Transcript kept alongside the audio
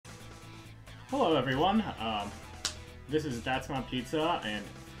Hello everyone, this is Thatsmapizza, and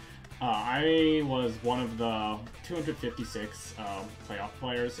I was one of the 256 playoff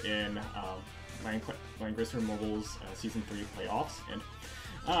players in Langrisser Mobile's Season 3 playoffs,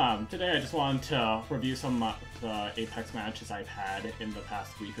 and today I just wanted to review some of the Apex matches I've had in the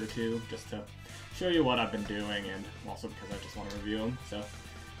past week or two, just to show you what I've been doing, and also because I just want to review them. So,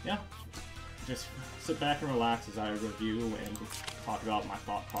 yeah, just sit back and relax as I review and talk about my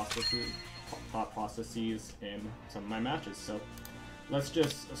thought processes in some of my matches. So let's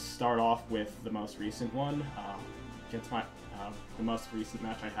just start off with the most recent one, against the most recent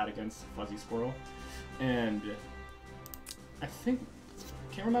match I had against Fuzzy Squirrel, and I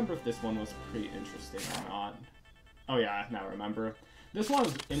can't remember if this one was pretty interesting or not. Oh yeah, now I remember. This one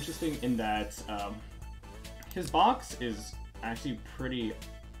was interesting in that his box is actually pretty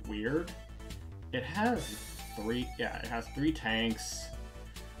weird. It has three tanks,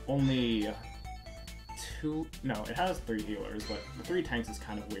 only it has 3 healers, but the 3 tanks is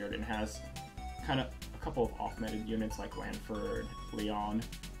kind of weird, and has kind of a couple of off-meta units like Lanford, Leon,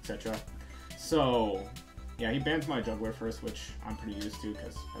 etc. So yeah, he bans my juggler first, which I'm pretty used to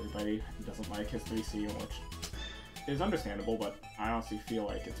because everybody doesn't like his 3C, which is understandable, but I honestly feel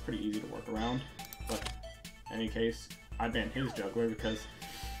like it's pretty easy to work around. But in any case, I ban his juggler because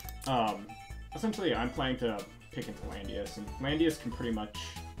essentially I'm planning to pick into Landius, and Landius can pretty much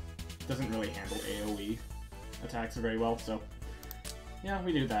doesn't really handle AoE attacks very well, so yeah,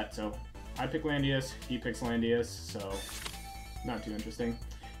 we do that. So I pick Landius, he picks Landius, so not too interesting.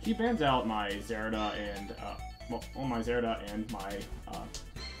 He bans out my Zerda and my Zerda and my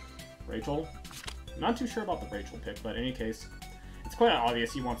Rachel. Not too sure about the Rachel pick, but in any case, it's quite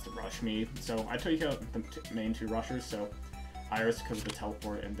obvious he wants to rush me, so I take out the main 2 rushers, so Iris because of the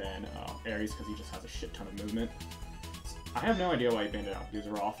teleport, and then Ares because he just has a shit ton of movement. I have no idea why he banned out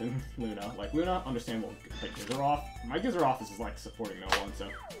Gizeroth and Luna. Like, Luna, understandable, like Gizeroth. My Gizeroth is like supporting no one, so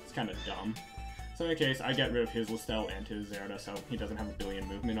it's kind of dumb. So in any case, I get rid of his Listel and his Zerda, so he doesn't have a billion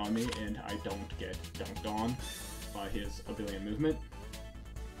movement on me, and I don't get dunked on by his a billion movement.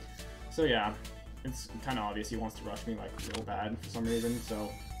 So yeah, it's kind of obvious he wants to rush me like real bad for some reason, so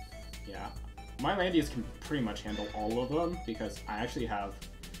yeah. My Landius can pretty much handle all of them, because I actually have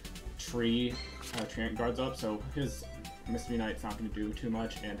Treant guards up, so his Mystery Knight's not going to do too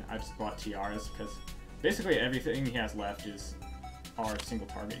much, and I just brought Tiaras, because basically everything he has left are single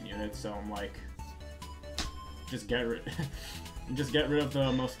target units, so I'm like, just get rid of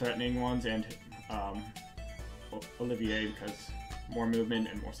the most threatening ones, and Olivier, because more movement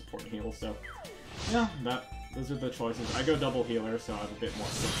and more support and heal. So yeah, those are the choices. I go double healer, so I have a bit more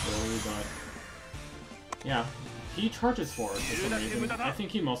flexibility, but yeah, he charges forward for some reason. I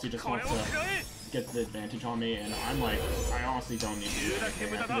think he mostly just wants to get the advantage on me, and I'm like, I honestly don't need to do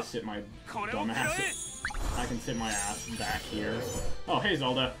anything. I can just sit my dumb ass. I can sit my ass back here. Oh, hey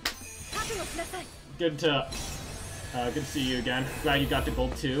Zelda. Good to see you again. Glad you got the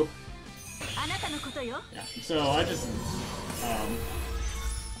gold too. Yeah. So I just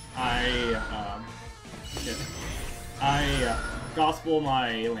I gospel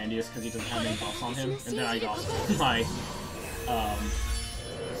my Landius because he doesn't have any buffs on him, and then I gospel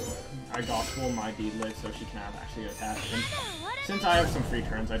my Deedlit so she can have actually attack. And since I have some free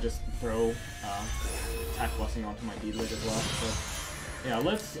turns, I just throw attack blessing onto my Deedlit as well. So yeah,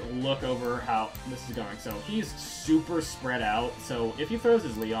 let's look over how this is going. So he's super spread out, so if he throws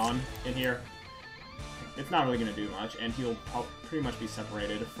his Leon in here, it's not really going to do much, and he'll pretty much be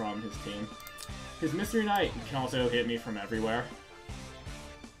separated from his team. His Mystery Knight can also hit me from everywhere.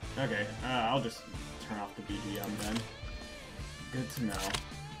 Okay, I'll just turn off the BGM then. Good to know.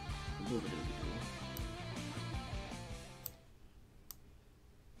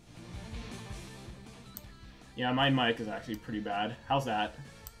 Yeah, my mic is actually pretty bad. How's that?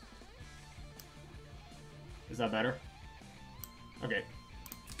 Is that better? Okay,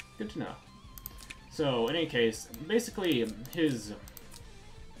 good to know. So, in any case, basically, his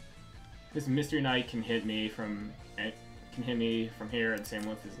Mystery Knight can hit me from here, and same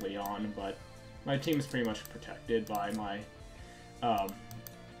with his Leon, but my team is pretty much protected by my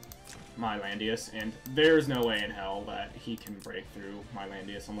my Landius, and there's no way in hell that he can break through my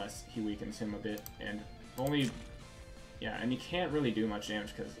Landius unless he weakens him a bit, and and he can't really do much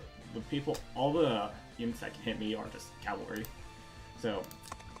damage because all the units that can hit me are just cavalry. So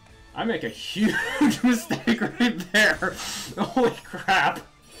I make a huge mistake right there. Holy crap.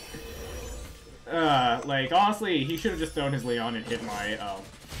 Like, honestly, he should have just thrown his Leon and hit my,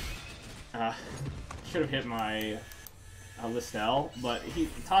 Listel, but he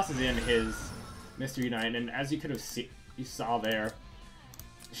tosses in his Mystery Knight, and as you could have you saw there,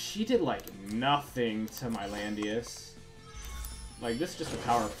 she did, like, nothing to my Landius. Like, this is just the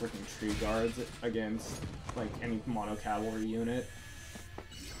power of freaking tree guards against, like, any mono cavalry unit.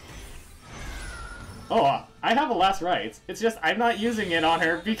 Oh, I have a last rites. It's just I'm not using it on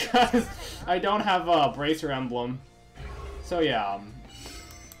her because I don't have a Bracer Emblem. So yeah,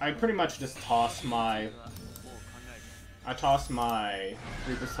 I pretty much just tossed my... I tossed my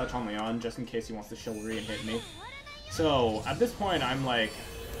Reaper's Touch on Leon just in case he wants to chivalry and hit me. So at this point, I'm like,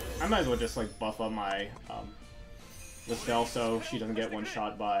 I might as well just like buff up my Listel so she doesn't get one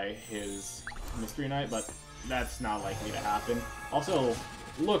shot by his Mystery Knight, but that's not likely to happen. Also,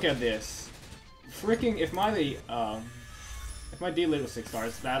 look at this. Freaking, if my D-Lit was 6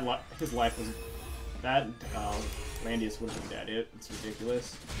 stars, his life was, Landius would have been dead. It's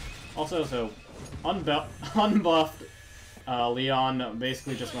ridiculous. Also, so, unbuffed, Leon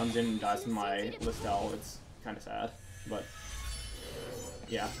basically just runs in and dies from my Listel. It's kind of sad, but,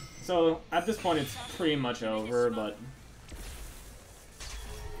 yeah. So, at this point, it's pretty much over, but,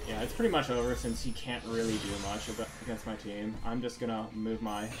 yeah, it's pretty much over since he can't really do much against my team. I'm just gonna move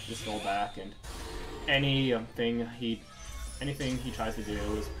my Pistol back, and anything he tries to do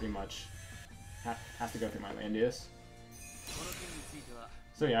is pretty much has to go through my Landius.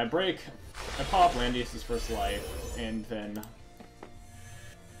 So yeah, I pop Landius' first life, and then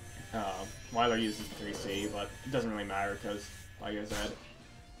Weiler uses 3C, but it doesn't really matter because, like I said,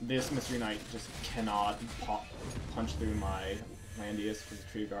 this Mystery Knight just cannot punch through my Landius because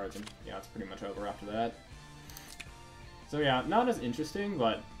of tree guards, and yeah, it's pretty much over after that. So yeah, not as interesting,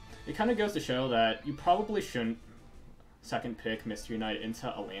 but it kind of goes to show that you probably shouldn't second pick Mystery Knight into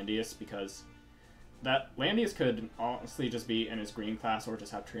a Landius, because that Landius could honestly just be in his green class or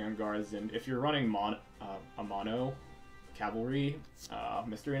just have Treant guards, and if you're running a mono cavalry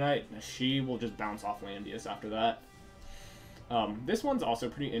Mystery Knight, she will just bounce off Landius after that. This one's also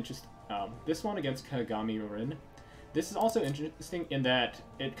pretty interesting. This one against Kagami Rin. This is also interesting in that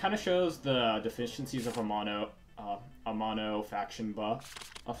it kind of shows the deficiencies of a mono faction box.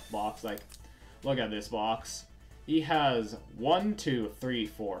 Like, look at this box. He has 1, 2, 3,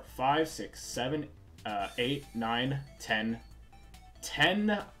 4, 5, 6, 7, 8, 9,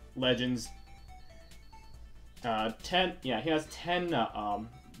 10 legends. 10. Yeah, he has 10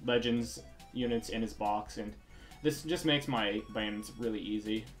 legends units in his box, and this just makes my bands really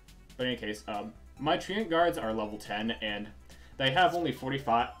easy. But in any case, my Treant guards are level 10, and they have only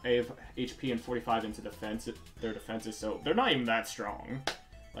 45 HP and 45 into their defenses, so they're not even that strong.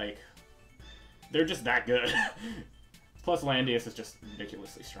 Like, they're just that good. Plus, Landius is just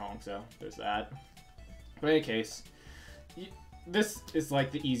ridiculously strong, so there's that. But in any case, this is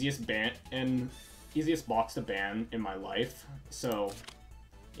like the easiest box to ban in my life. So,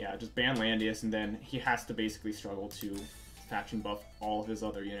 yeah, just ban Landius, and then he has to basically struggle to faction buff all of his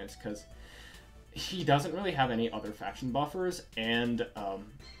other units, because he doesn't really have any other faction buffers, and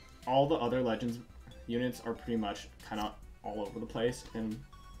all the other Legends units are pretty much kind of all over the place, and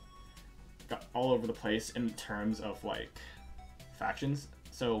all over the place in terms of like factions.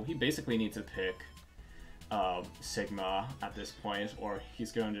 So he basically needs to pick Sigma at this point, or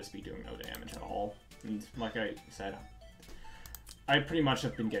he's going to just be doing no damage at all. And like I said, I pretty much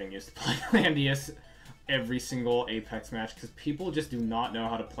have been getting used to playing Landius every single Apex match, because people just do not know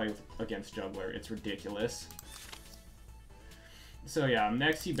how to play against Juggler. It's ridiculous. So yeah,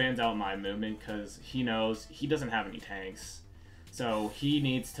 next he bans out my movement because he knows he doesn't have any tanks. So he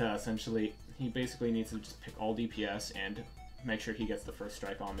needs to he basically needs to just pick all DPS and make sure he gets the first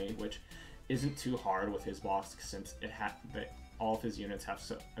strike on me, which isn't too hard with his boss since all of his units have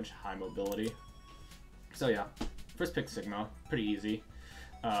such high mobility. So yeah, first pick Sigma, pretty easy.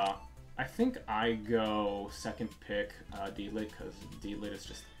 I think I go second pick D-Lit, because D-Lit is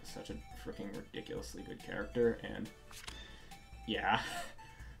just such a freaking ridiculously good character, and yeah.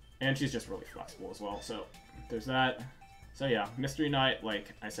 And she's just really flexible as well, so there's that. So yeah, Mystery Knight,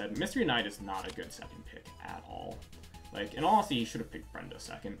 like I said, Mystery Knight is not a good second pick at all. Like, in all honesty, you should have picked Brenda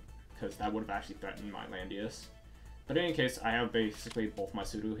second, because that would have actually threatened my Landius. But in any case, I have basically both my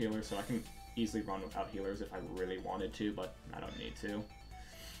pseudo healers, so I can easily run without healers if I really wanted to, but I don't need to.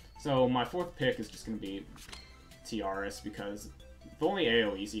 So my fourth pick is just going to be Tiaris, because the only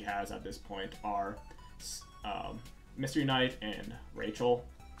AoEs he has at this point are Mystery Knight and Rachel.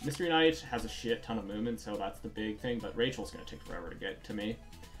 Mystery Knight has a shit ton of movement, so that's the big thing, but Rachel's going to take forever to get to me.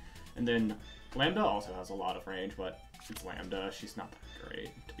 And then Lambda also has a lot of range, but it's Lambda. She's not that great,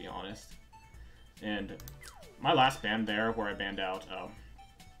 to be honest. And my last ban there, where I banned out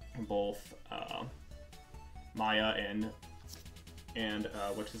both Maya and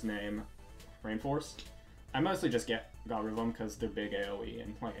what's his name, Rainforce, I mostly just got rid of them because they're big AoE,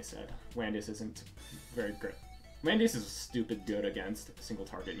 and like I said, Landius isn't very good. Landius is stupid good against single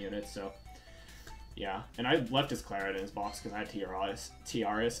target units, so yeah. And I left his Claret in his box because I had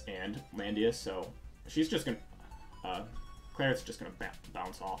Tiaris and Landius, so she's just gonna Claret's just gonna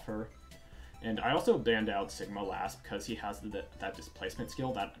bounce off her. And I also banned out Sigma last because he has that displacement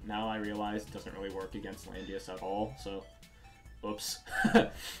skill that now I realize doesn't really work against Landius at all, so oops.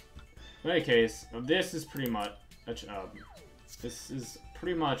 In any case, this is pretty much a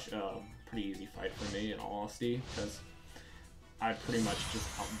pretty easy fight for me in all honesty, because I pretty much just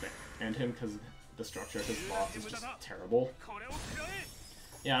outbanned him because the structure of his box is just terrible.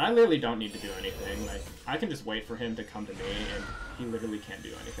 Yeah, I literally don't need to do anything. Like, I can just wait for him to come to me, and he literally can't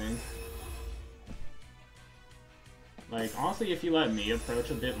do anything. Like, honestly, if he let me approach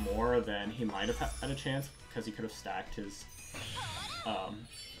a bit more, then he might have had a chance, because he could have stacked his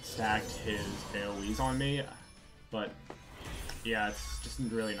AoEs on me. But, yeah, it's just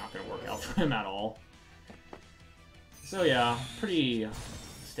really not going to work out for him at all. So yeah, pretty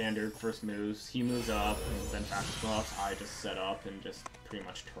standard first moves. He moves up, and then practice buffs. I just set up and just pretty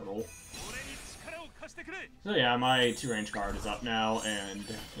much turtle. So yeah, my 2-range guard is up now, and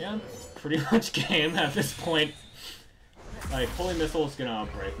yeah, it's pretty much game at this point. Like, Holy Missile is gonna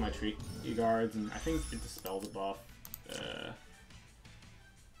break my tree guards, and I think it dispelled the buff.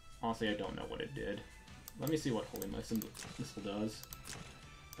 Honestly, I don't know what it did. Let me see what Holy Missile does.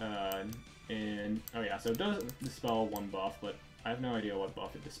 And oh yeah, so it does dispel one buff, but I have no idea what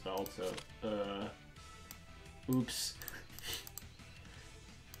buff it dispelled, so oops.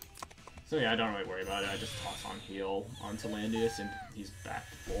 So yeah, I don't really worry about it. I just toss on heal onto Landius, and he's back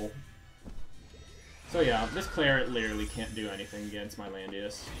to full. So yeah, this Claret literally can't do anything against my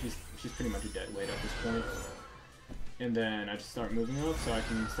Landius. She's pretty much a dead weight at this point. And then I just start moving up so I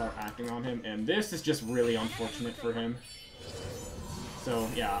can start acting on him, and this is just really unfortunate for him. So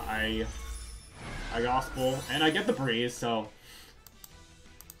yeah, I Gospel, and I get the Breeze, so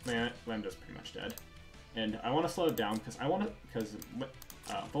Lando's pretty much dead. And I want to slow it down because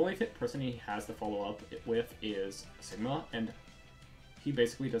the only person he has to follow up with is Sigma, and he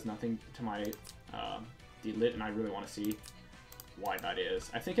basically does nothing to my D-Lit, and I really want to see why that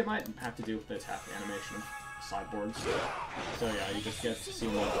is. I think it might have to do with the attack animation of sideboards. So yeah, you just get to see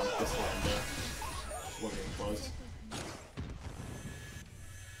more of this Lando living close.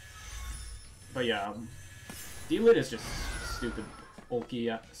 But yeah, D-Lit is just stupid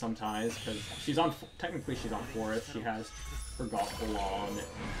bulky sometimes, because technically she's on Forest, she has her Gospel on, and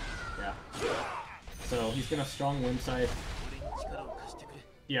yeah. So he's gonna strong Wind Sight.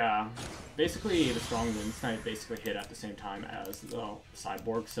 Yeah, basically the strong Wind Sight basically hit at the same time as the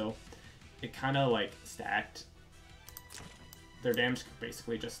Cyborg, so it kind of like stacked. Their damage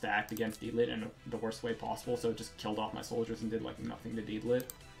basically just stacked against D-Lit in the worst way possible, so it just killed off my soldiers and did like nothing to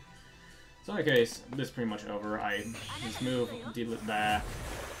D-Lit. So in any case, this is pretty much over. I just move D-Lit back.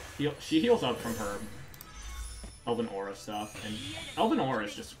 She heals up from her Elven Aura stuff, and Elven Aura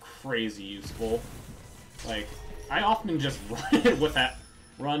is just crazy useful. Like, I often just run it with that.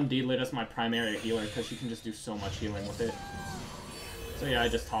 Run D-Lit as my primary healer, because she can just do so much healing with it. So yeah, I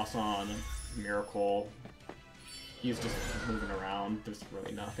just toss on Miracle. He's just moving around. There's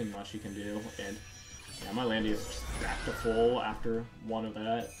really nothing much he can do, and yeah, my Landius is just back to full after one of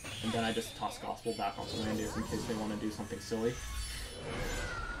that, and then I just toss Gospel back onto Landius in case they want to do something silly.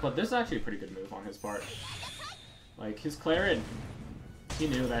 But this is actually a pretty good move on his part. Like, his Claret, he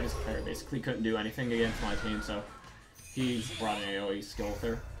knew that his Claret basically couldn't do anything against my team, so he brought an AoE skill with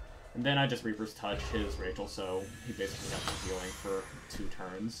her. And then I just Reaper's Touch his Rachel, so he basically got the healing for 2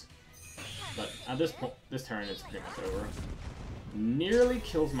 turns. But at this point, this turn is pretty much over. Nearly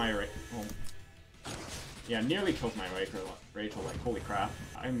kills my yeah, nearly kills my Rachel, like, holy crap.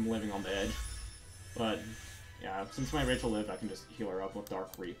 I'm living on the edge. But, yeah, since my Rachel lived, I can just heal her up with Dark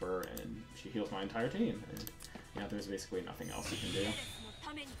Reaper, and she heals my entire team. And, yeah, there's basically nothing else you can do.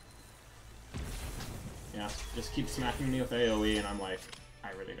 Yeah, just keep smacking me with AoE, and I'm like,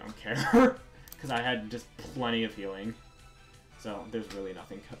 I really don't care. Because I had just plenty of healing. So, there's really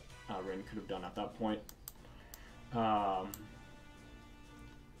nothing Rin could have done at that point.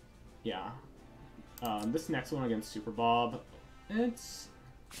 Yeah. This next one against Super Bob, it's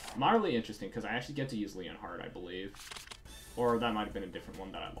moderately interesting because I actually get to use Leonhard, I believe. Or that might have been a different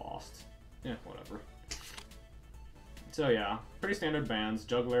one that I lost. Yeah, whatever. So yeah, pretty standard bans.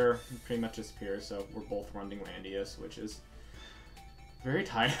 Juggler pretty much disappears, so we're both running Landius, which is very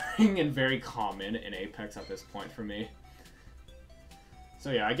tiring and very common in Apex at this point for me.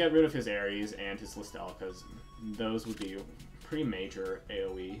 So yeah, I get rid of his Ares and his Listel because those would be pretty major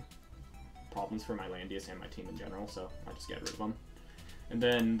AoE problems for my Landius and my team in general, so I just get rid of them. And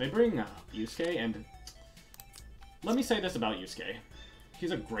then they bring Yusuke, and let me say this about Yusuke.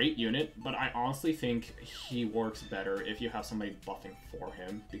 He's a great unit, but I honestly think he works better if you have somebody buffing for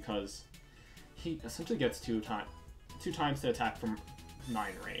him, because he essentially gets two times to attack from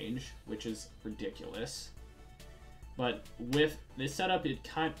 9 range, which is ridiculous. But with this setup, he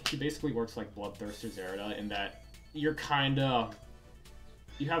basically works like Bloodthirster Zerida in that you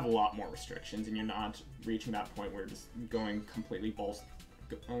have a lot more restrictions, and you're not reaching that point where you're just going completely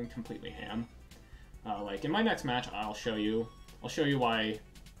ham. Like in my next match, I'll show you why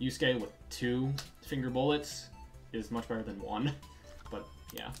Yusuke with 2 finger bullets is much better than 1. But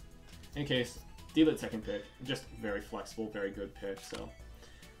yeah, in case, D-Lit second pick, just very flexible, very good pick. So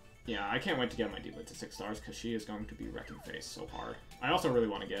yeah, I can't wait to get my D-Lit to 6 stars because she is going to be wrecking face so hard. I also really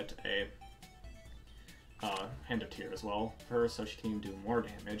want to get a Hand of Tear as well for her, so she can even do more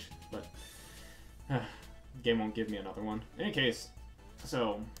damage. But game won't give me another one. In any case,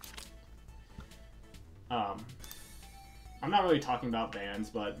 so I'm not really talking about bans,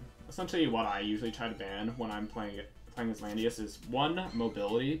 but essentially what I usually try to ban when I'm playing as Landius is 1,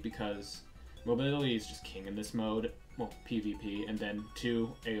 mobility, because mobility is just king in this mode, well, PvP, and then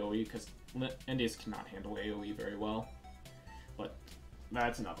 2, AoE, because Landius cannot handle AoE very well. But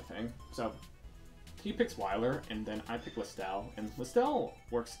that's another thing. So he picks Weiler, and then I pick Listel, and Listel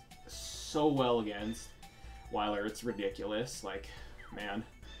works so well against Weiler, it's ridiculous. Like, man,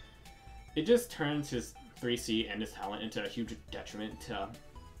 it just turns his 3C and his talent into a huge detriment to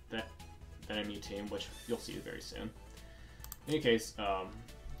that enemy team, which you'll see very soon. In any case,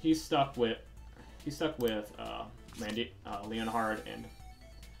 he's stuck with Leonhard, and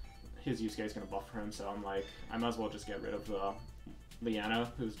his Yusuke is gonna buff for him. So I'm like, I might as well just get rid of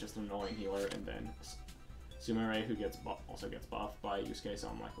Liana, who's just an annoying healer, and then Sumire, who also gets buffed by Yusuke. So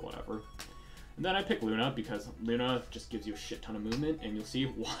I'm like, whatever. And then I pick Luna because Luna just gives you a shit ton of movement, and you'll see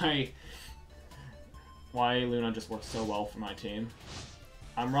why Luna just works so well for my team.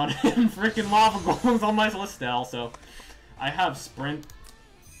 I'm running freaking lava golems on my Listel, so I have sprint.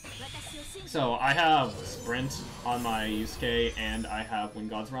 So I have sprint on my Yusuke, and I have Wind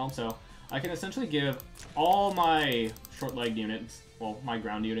God's Realm, so I can essentially give all my short-legged units, well, my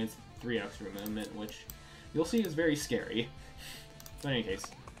ground units, 3 extra movement, which you'll see is very scary. But in any case,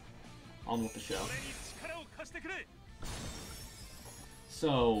 on with the show.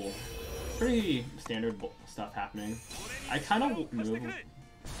 So, pretty standard stuff happening. I kind of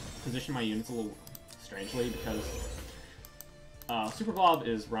position my units a little strangely because Super Glob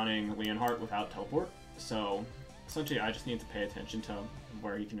is running Leonhardt without teleport, so essentially I just need to pay attention to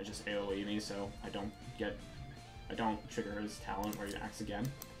where he can just AoE me so I don't trigger his talent where he acts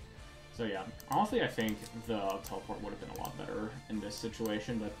again. So yeah, honestly I think the teleport would have been a lot better in this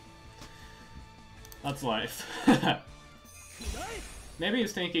situation, but that's life. Maybe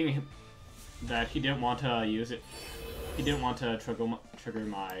he's thinking that he didn't want to use it. He didn't want to trigger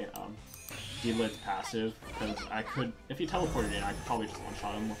my D-Lit's passive, because I could, if he teleported in, I could probably just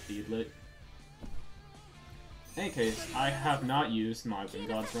one-shot him with D-Lit. In any case, I have not used my Wind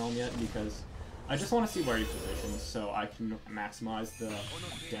God's Realm yet, because I just want to see where he positions, so I can maximize the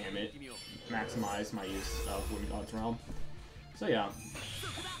damage, maximize my use of Wind God's Realm. So yeah,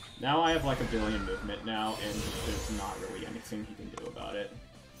 now I have like 1 billion movement now, and there's not really anything he can do about it.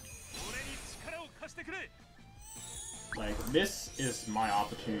 Like, this is my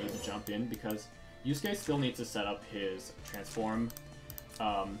opportunity to jump in, because Yusuke still needs to set up his transform.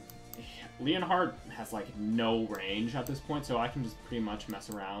 Leonhard has, like, no range at this point, so I can just pretty much mess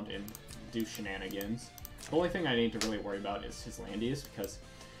around and do shenanigans. The only thing I need to really worry about is his Landius, because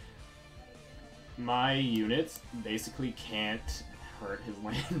my units basically can't hurt his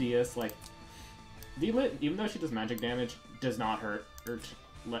Landius. Like, D-Lit, even though she does magic damage, does not hurt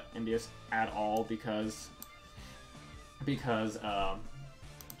Landius at all, because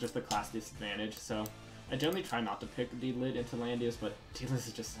just the class disadvantage. So I generally try not to pick D-Lit into Landius, but D-Lit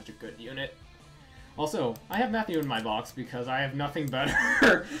is just such a good unit. Also, I have Matthew in my box because I have nothing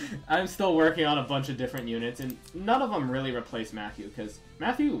better. I'm still working on a bunch of different units, and none of them really replace Matthew, because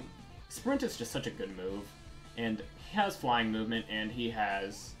Matthew, Sprint is just such a good move, and he has flying movement, and he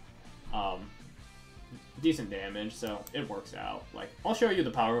has decent damage, so it works out. Like, I'll show you the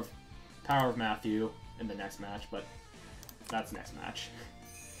power of Matthew in the next match, but that's next match.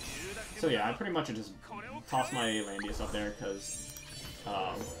 So yeah, I pretty much just toss my Landius up there because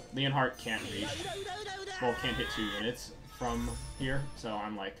Leonhardt can't can't hit 2 units from here, so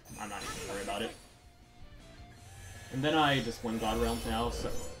I'm like, I'm not even gonna worry about it. And then I just Wind God Realms now, so,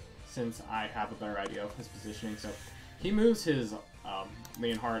 since I have a better idea of his positioning. So he moves his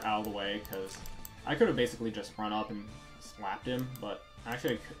Leonhardt out of the way, because I could have basically just run up and slapped him, but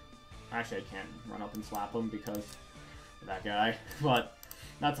actually I can't run up and slap him because of that guy, but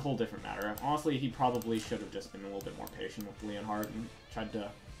that's a whole different matter. Honestly, he probably should have just been a little bit more patient with Leonhardt and tried to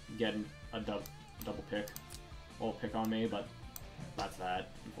get a double pick on me, but that's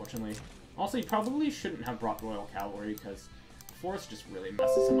that, unfortunately. Also, he probably shouldn't have brought Royal Cavalry, because Force just really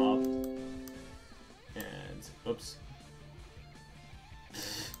messes him up. And, oops.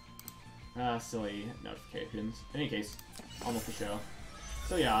 Silly notifications. In any case, on with the show.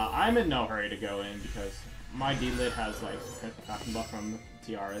 So yeah, I'm in no hurry to go in, because my D-Lit has, like, Falcon buff from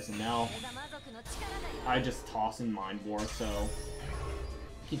Tiaras, and now I just toss in Mind War, so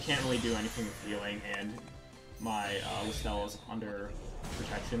he can't really do anything with healing, and my Listel is under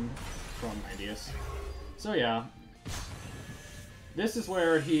protection from Landius. So yeah, this is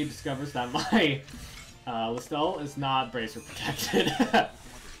where he discovers that my Listel is not bracer protected.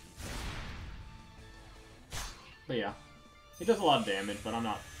 But yeah, he does a lot of damage, but I'm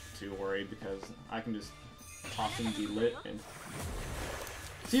not too worried because I can just toss in D-Lit, and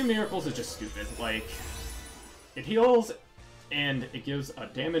Sea of Miracles is just stupid. Like, it heals, and it gives a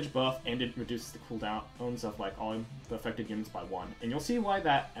damage buff, and it reduces the cooldowns of like all the affected units by 1. And you'll see why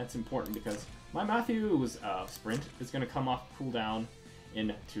that's important, because my Matthew's sprint is going to come off cooldown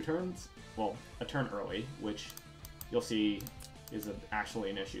in 2 turns. Well, a turn early, which you'll see is actually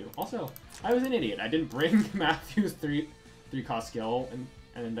an issue. Also, I was an idiot. I didn't bring Matthew's 3 cost skill, and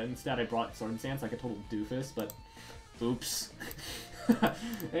then instead I brought Sword and Stance like a total doofus, but oops. In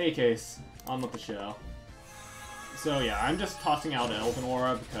any case, on with the show. So yeah, I'm just tossing out Elven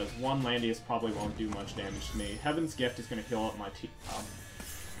Aura because one Landius probably won't do much damage to me. Heaven's Gift is going to heal up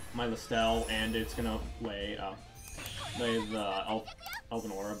my Listel, and it's going to lay the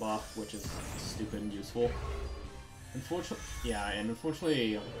Elven Aura buff, which is stupid and useful.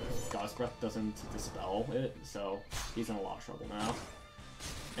 Unfortunately, God's Breath doesn't dispel it, so he's in a lot of trouble now.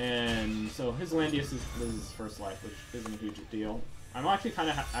 And so his Landius loses his first life, which isn't a huge deal. I'm actually kind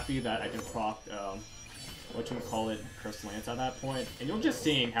of happy that I can proc whatchamacallit, Cursed Lance at that point, and you're just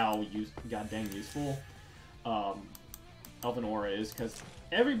seeing how goddamn useful Elven Aura is, because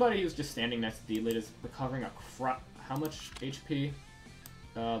everybody who's just standing next to D-Lit is recovering a crap. How much HP?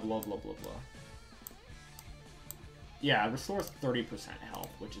 Blah blah blah blah. Yeah, it restores 30% health,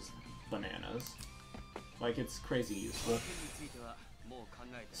 which is bananas. Like, it's crazy useful.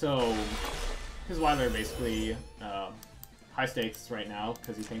 So, his Wyler basically high stakes right now,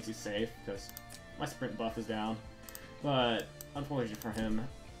 because he thinks he's safe, because my sprint buff is down. But, unfortunately for him,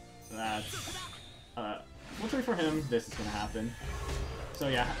 fortunately for him, this is going to happen. So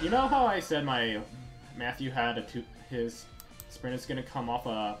yeah, you know how I said my Matthew had his sprint is going to come off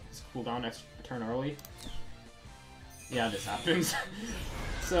his cooldown next turn early? Yeah, this happens.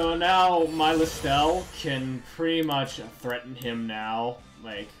 So now my Listel can pretty much threaten him now.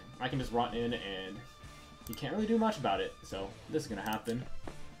 Like, I can just run in and he can't really do much about it. So this is gonna happen.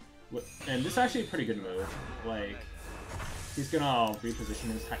 And this is actually a pretty good move. Like, he's gonna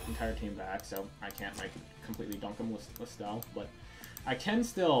reposition his entire team back, so I can't like completely dunk him with Listel, but I can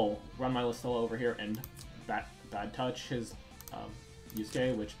still run my Listel over here and bad touch his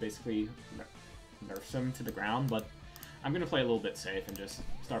Yusuke, which basically nerfs him to the ground, but I'm going to play a little bit safe and just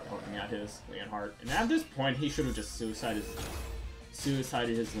start poking at his Leonhardt. And at this point, he should have just suicided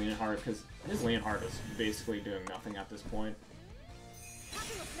his Leonhardt, because his Leonhardt is basically doing nothing at this point.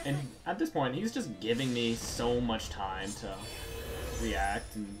 And at this point, he's just giving me so much time to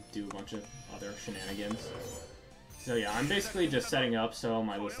react and do a bunch of other shenanigans. So yeah, I'm basically just setting up so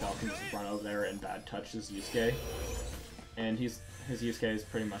my Listel can just run over there and bad touch his Yusuke. And his Yusuke is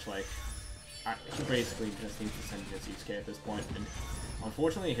pretty much like, he basically just needs to send his Yusuke at this point, and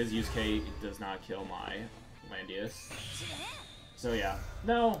unfortunately his Yusuke does not kill my Landius. So yeah,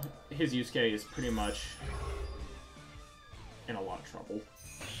 now his Yusuke is pretty much in a lot of trouble.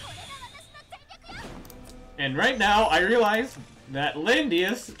 And right now I realize that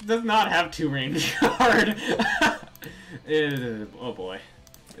Landius does not have 2 range guard. Oh boy,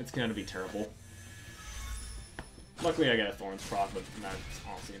 it's gonna be terrible. Luckily I get a Thorns proc, but that's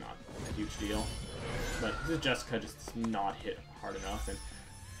honestly not a huge deal. But this Jessica just does not hit hard enough, and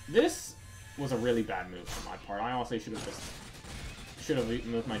this was a really bad move on my part. I honestly should have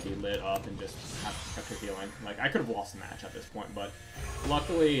moved my D-Lit up and just kept her healing. Like, I could have lost the match at this point, but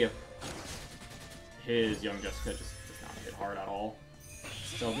luckily his young Jessica just does not hit hard at all.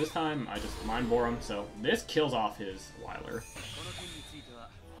 So this time I just Mind Bore him, so this kills off his Wyler,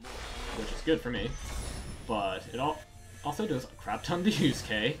 which is good for me. But it also does a crap ton to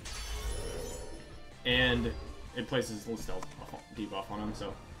Yusuke. And it places stealth debuff on him,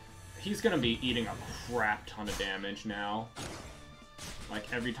 so he's gonna be eating a crap ton of damage now.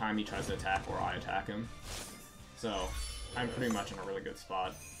 Like every time he tries to attack or I attack him. So I'm pretty much in a really good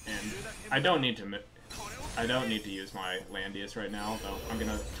spot, and I don't need to use my Landius right now, though. I'm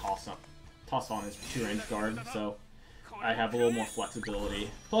gonna toss on his 2-range guard, so I have a little more flexibility.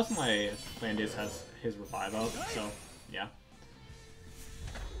 Plus my Landius has his revive out, so yeah.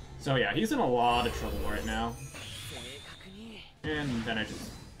 So yeah, he's in a lot of trouble right now. And then I just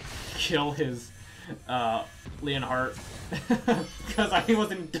kill his Leonhardt because I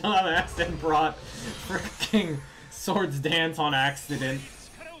was in dumbass and brought freaking Swords Dance on accident.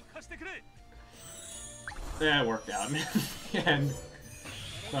 Yeah, it worked out.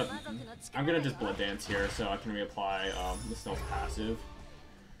 But I'm gonna just Blood Dance here so I can reapply the stealth passive.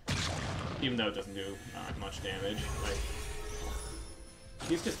 Even though it doesn't do much damage. Like,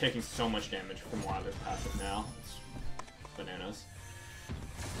 he's just taking so much damage from Wilder's passive now. It's bananas.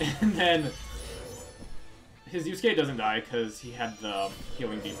 And then his Yusuke doesn't die because he had the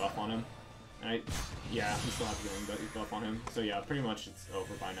healing debuff on him. And yeah, he still has healing debuff on him. So yeah, pretty much it's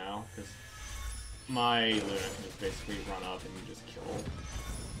over by now because my Luna can just basically run up and just kill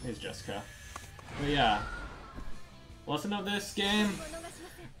his Jessica. But yeah, lesson of this game: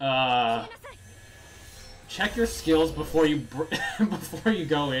 check your skills before you before you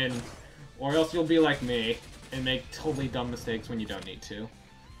go in, or else you'll be like me and make totally dumb mistakes when you don't need to.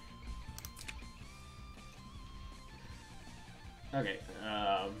 Okay,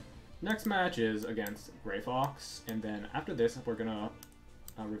 next match is against Gray Fox, and then after this we're gonna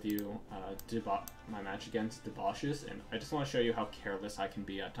review my match against Debauchous, and I just want to show you how careless I can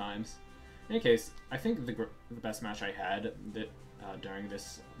be at times. In any case, I think the best match I had during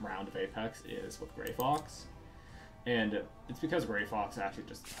this round of Apex is with Gray Fox, and it's because Gray Fox actually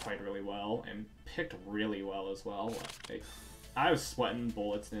just played really well and picked really well as well. Like, I was sweating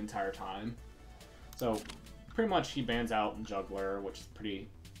bullets the entire time, so pretty much he bans out Juggler, which is pretty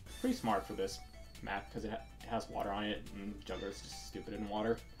smart for this map because it has water on it, and Juggler's just stupid in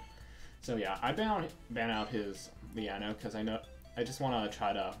water. So yeah, I ban out his Liano because I just want to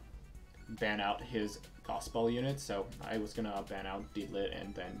try to ban out his Gospel units. So I was gonna ban out D-Lit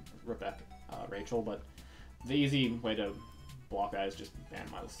and then Rachel, but the easy way to block that is just ban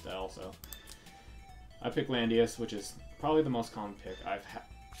my Listel. So I pick Landius, which is probably the most common pick I've had.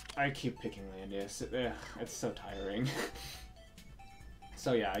 I keep picking Landius. It's so tiring.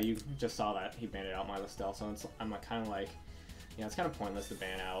 So yeah, you just saw that he banned out my Listel, so I'm like, kind of like, yeah, it's kind of pointless to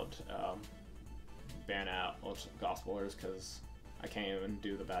ban out Gospelers because I can't even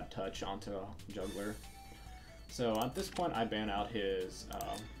do the bad touch onto a Juggler. So at this point, I ban out his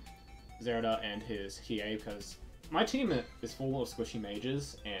Zerda and his Hiei because my team is full of squishy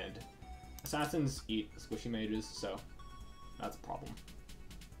mages, and assassins eat squishy mages, so that's a problem.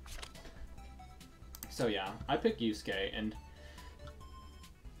 So yeah, I pick Yusuke, and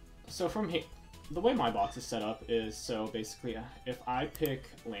so from here, the way my box is set up is, so basically, if I pick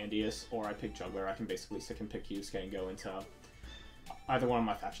Landius or I pick Juggler, I can basically stick and pick Yusuke and go into either one of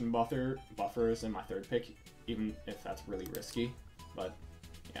my faction buffers in my third pick, even if that's really risky. But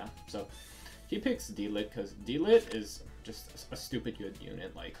yeah, so he picks D-Lit because D-Lit is just a stupid good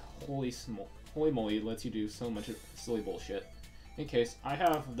unit. Like, holy moly, it lets you do so much silly bullshit. In case, I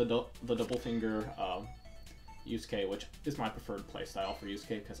have the double finger Yusuke, which is my preferred playstyle for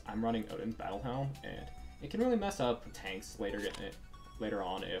Yusuke because I'm running Odin's Battlehound, and it can really mess up tanks later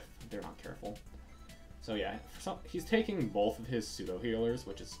on if they're not careful. So yeah, he's taking both of his pseudo healers,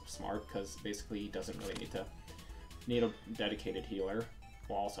 which is smart because basically he doesn't really need a dedicated healer.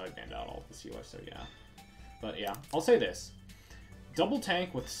 Well, also I banned out all of his healers, so yeah. But yeah, I'll say this: double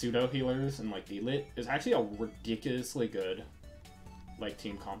tank with pseudo healers and like D-Lit is actually a ridiculously good like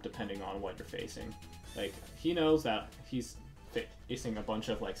team comp depending on what you're facing. Like, he knows that he's facing a bunch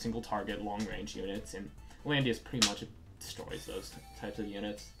of like single target long range units, and Landius pretty much destroys those types of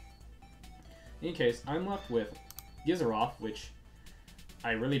units. In any case, I'm left with Gizaroth, which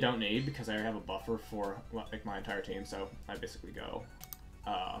I really don't need because I have a buffer for like my entire team, so I basically go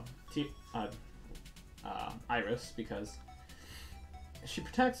Iris because she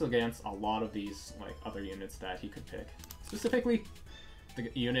protects against a lot of these like other units that he could pick. Specifically, the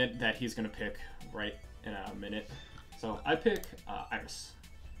unit that he's gonna pick right in a minute. So I pick Iris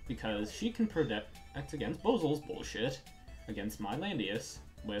because she can protect against Bozel's bullshit against my Landius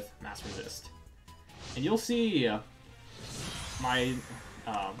with Mass Resist. And you'll see my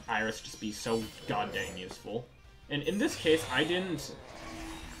Iris just be so goddamn useful. And in this case, I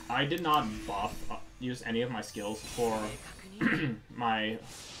did not use any of my skills for my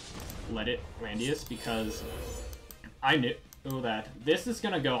let it Landius because I knew that this is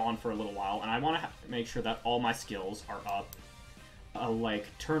gonna go on for a little while, and I want to make sure that all my skills are up, like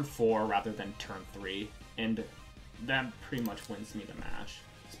turn 4 rather than turn 3, and that pretty much wins me the match.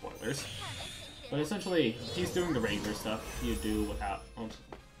 Spoilers. But essentially, he's doing the regular stuff you do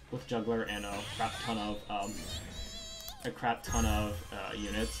with Juggler and a crap ton of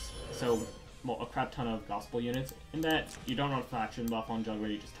units. So, well, a crap ton of Gospel units. In that you don't run faction buff on Juggler,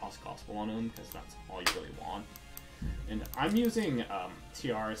 you just toss Gospel on him because that's all you really want. And I'm using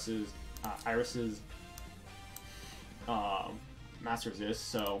Iris's Master Resist,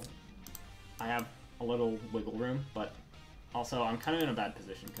 so I have a little wiggle room, but also I'm kind of in a bad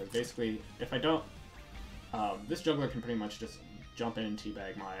position because basically if I don't, this Juggler can pretty much just jump in and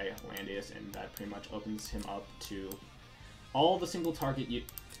teabag my Landius, and that pretty much opens him up to all the single target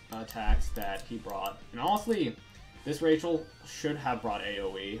attacks that he brought. And honestly, this Rachel should have brought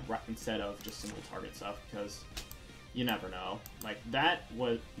AoE instead of just single target stuff, because you never know. Like, that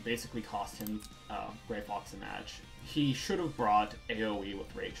would basically cost him Grey Fox a match. He should have brought AoE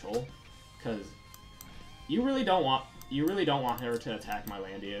with Rachel, because you really don't want her to attack my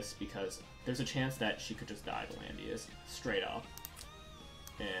Landius, because there's a chance that she could just die to Landius straight up.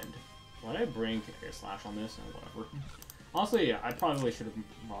 And why did I bring Air Slash on this? Or whatever. Honestly, I probably should have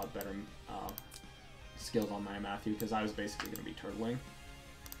brought better skills on my Matthew, because I was basically going to be turtling.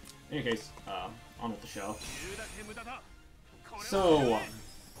 In any case, on with the show. So,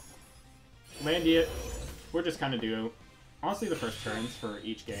 Landius, we're just kind of doing... Honestly, the first turns for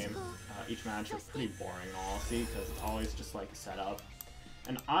each game, each match are pretty boring, honestly, because it's always just like set up.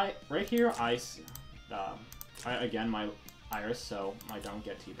 And right here, again, my Iris, so I don't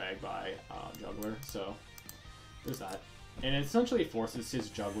get teabagged by Juggler, so there's that. And it essentially forces his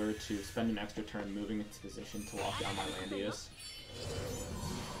Juggler to spend an extra turn moving into position to lock down my Landius,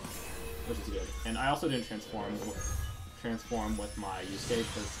 which is good. And I also didn't transform with my Yusuke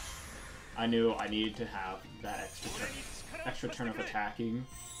because I knew I needed to have that extra turn of attacking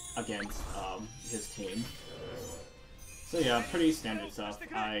against his team. So yeah, pretty standard stuff.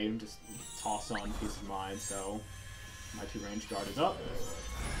 I just toss on Peace of Mind, so my 2 range guard is up.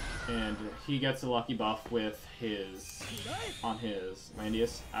 And he gets a lucky buff with his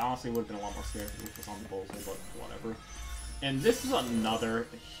Landius. I honestly would have been a lot more scared if it was on the Bullseye, but whatever. And this is another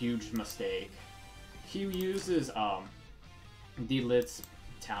huge mistake. He uses the Lit's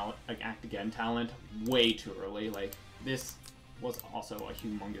talent, like Act Again talent, way too early. Like, this was also a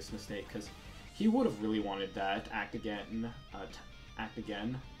humongous mistake because he would have really wanted that Act Again,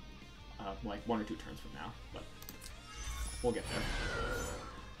 like 1 or 2 turns from now, but we'll get there.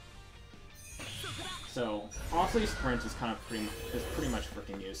 So honestly, Sprint is kind of pretty much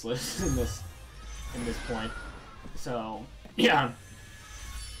freaking useless in this point. So yeah.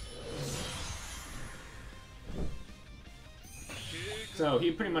 So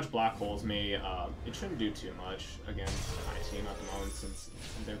he pretty much black holes me. It shouldn't do too much against my team at the moment since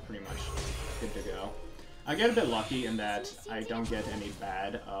they're pretty much good to go. I get a bit lucky in that I don't get any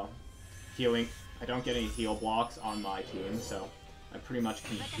bad healing. I don't get any heal blocks on my team, so I pretty much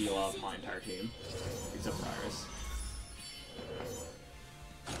can heal up my entire team, except for Iris.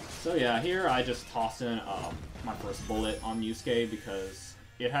 So yeah, here I just toss in my first bullet on Yusuke because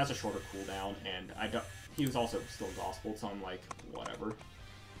it has a shorter cooldown, and he was also still gospeled, so I'm like, whatever.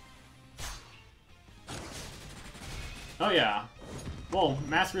 Oh yeah, well,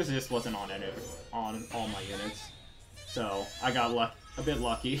 Mass Resist wasn't on all my units, so I got a bit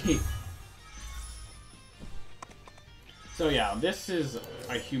lucky. So yeah, this is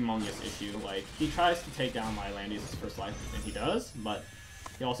a humongous issue. Like, he tries to take down my Landius' first life, and he does, but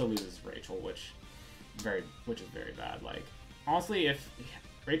he also loses Rachel, which is very bad. Like, honestly, if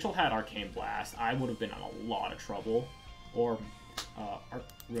Rachel had Arcane Blast, I would have been in a lot of trouble, or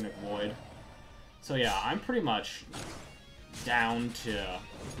Runic Void. So yeah, I'm pretty much down to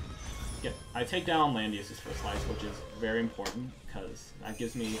I take down Landius' first life, which is very important because that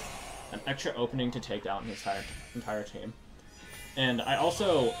gives me an extra opening to take down his entire team. And I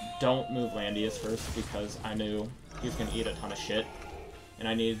also don't move Landius first because I knew he was gonna eat a ton of shit, and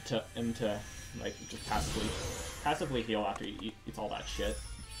I needed him to like just passively heal after he eats all that shit.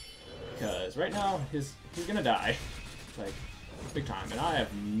 Because right now he's gonna die, like big time, and I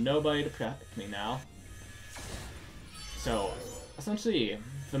have nobody to protect me now. So essentially,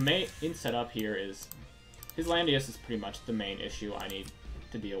 the main setup here is his Landius is pretty much the main issue I need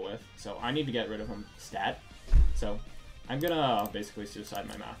to deal with. So I need to get rid of him stat. So I'm gonna basically suicide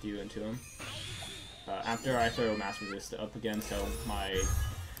my Matthew into him after I throw Mass Resist up again, so my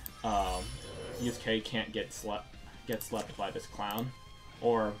Yusuke can't get slept by this clown.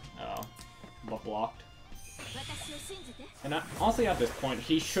 or buff blocked. And honestly, at this point,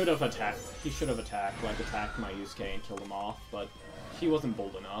 he should have attacked. He should have attacked my Yusuke and killed him off, but he wasn't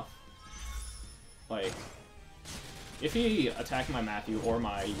bold enough. Like, if he attacked my Matthew or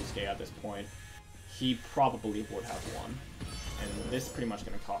my Yusuke at this point, he probably would have won. And this is pretty much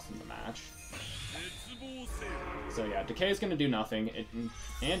going to cost him the match. So yeah, Decay is going to do nothing,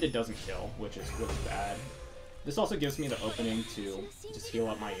 and it doesn't kill, which is really bad. This also gives me the opening to just heal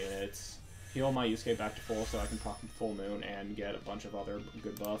up my units, heal my Yusuke back to full so I can proc Full Moon and get a bunch of other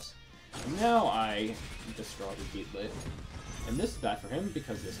good buffs. And now I destroy the Deedlit. And this is bad for him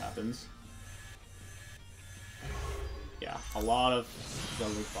because this happens. Yeah, a lot of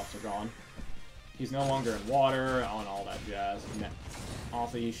Zelda's buffs are gone. He's no longer in water, on all that jazz.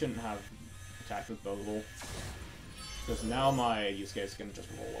 Also, you shouldn't have attacked with Bogle, because now my Yusuke is going to just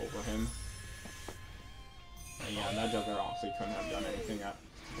roll over him. And yeah, that Joker honestly couldn't have done anything at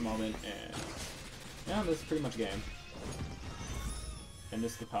the moment, and yeah, this is pretty much game. And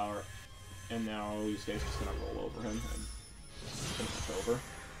this is the power, and now Yusuke is just going to roll over him, and it's pretty much over.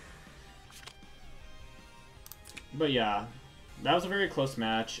 But yeah, that was a very close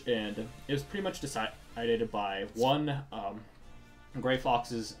match, and it was pretty much decided by one, Gray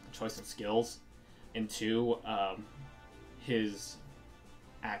Fox's choice of skills, and two, his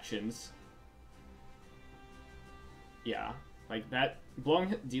actions. Yeah, like that,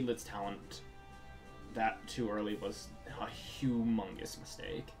 blowing Deedlit's talent that too early was a humongous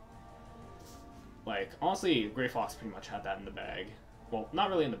mistake. Like, honestly, Gray Fox pretty much had that in the bag. Well, not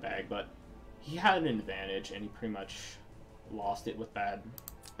really in the bag, but he had an advantage, and he pretty much lost it with bad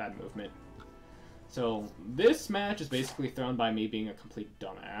movement. So this match is basically thrown by me being a complete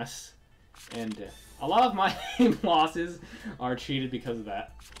dumbass, and a lot of my losses are cheated because of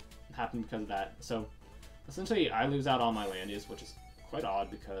that. Happened because of that. So essentially, I lose out on my Landius, which is quite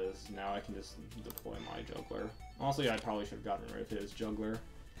odd because now I can just deploy my Juggler. Honestly, I probably should have gotten rid of his Juggler.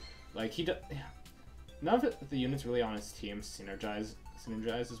 Like none of the units really on his team synergize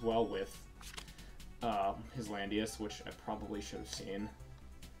as well with his Landius, which I probably should have seen.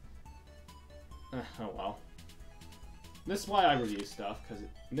 Oh well. This is why I review stuff, because it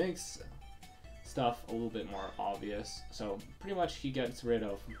makes stuff a little bit more obvious. So pretty much he gets rid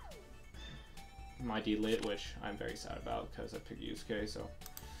of my Deedlit, which I'm very sad about because I picked Yusuke, so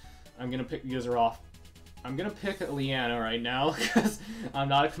I'm gonna pick Gizeroff. I'm gonna pick Leanna right now because I'm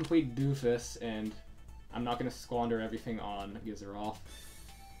not a complete doofus, and I'm not gonna squander everything on Gizeroff.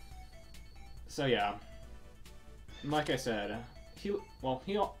 So yeah, like I said,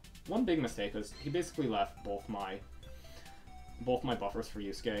 one big mistake was he basically left both my buffers for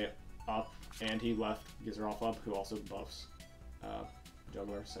Yusuke up, and he left Gizeroff up, who also buffs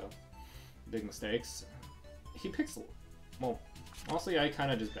Juggler. So big mistakes. He picks, well, honestly, I kind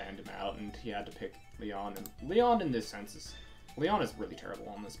of just banned him out, and he had to pick Leon. And Leon, in this sense, Leon is really terrible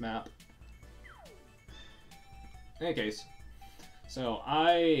on this map. In any case. So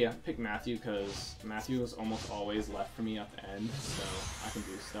I picked Matthew because Matthew is almost always left for me at the end, so I can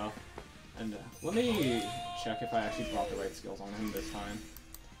do stuff. And let me check if I actually brought the right skills on him this time.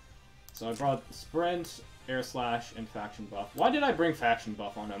 So I brought Sprint, Air Slash, and Faction Buff. Why did I bring Faction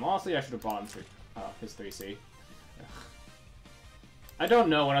Buff on him? Honestly, I should have brought him his 3C. Ugh. I don't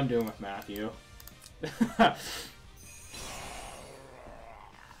know what I'm doing with Matthew.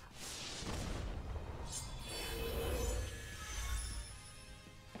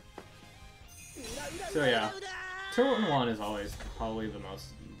 So yeah, turn 1 is always probably the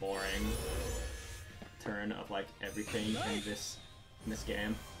most boring turn of like everything in this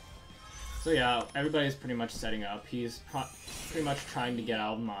game. So yeah, everybody's pretty much setting up. He's pretty much trying to get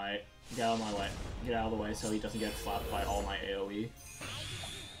out of the way so he doesn't get slapped by all my AoE.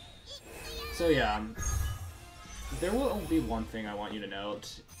 So yeah, there will be one thing I want you to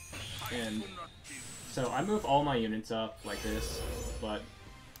note, and so I move all my units up like this, but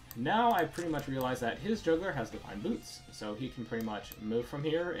now I pretty much realize that his Juggler has Divine Boots, so he can pretty much move from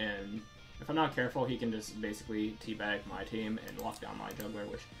here, and if I'm not careful, he can just basically teabag my team and lock down my Juggler,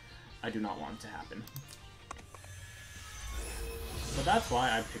 which I do not want to happen. But that's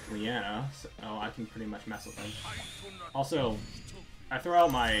why I picked Leanna, so I can pretty much mess with him. Also, I throw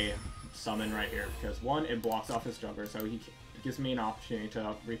out my summon right here, because one, it blocks off his Juggler, so it gives me an opportunity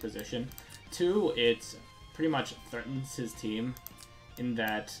to reposition. Two, it pretty much threatens his team, in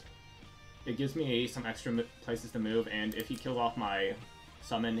that it gives me some extra places to move, and if he kills off my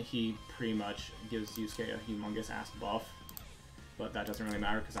summon, he pretty much gives Yusuke a humongous ass buff. But that doesn't really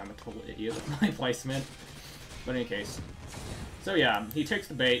matter because I'm a total idiot with my placement. But in any case, so yeah, he takes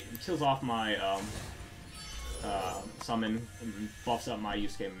the bait, kills off my summon and buffs up my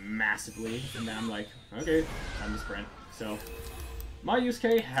Yusuke massively, and then I'm like, okay, time to sprint. So my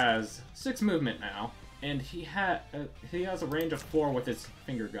Yusuke has 6 movement now, and he has a range of 4 with his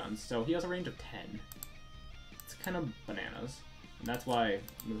finger guns, so he has a range of 10. It's kind of bananas, and that's why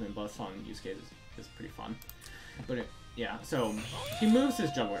movement buffs on Yusuke is pretty fun. But yeah, so he moves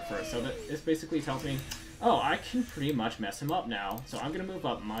his juggler first, so this basically tells me, oh, I can pretty much mess him up now. So I'm gonna move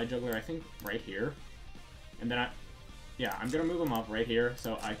up my juggler, I think, right here, and then I'm gonna move him up right here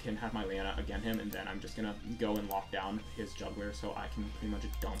so I can have my Leona against him, and then I'm just gonna go and lock down his juggler so I can pretty much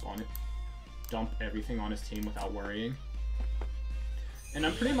dump everything on his team without worrying. And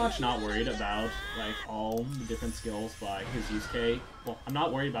I'm pretty much not worried about, like, all the different skills by his Yusuke. Well, I'm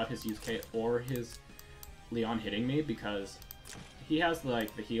not worried about his Yusuke or his Leon hitting me because he has,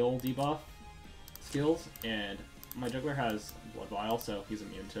 like, the heal debuff skills, and my juggler has Blood Vial, so he's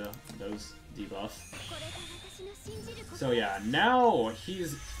immune to those debuffs. So yeah, now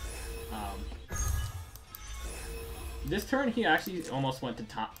he's, this turn he actually almost went to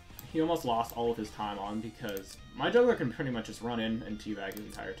top. He almost lost all of his time on because my juggler can pretty much just run in and teabag his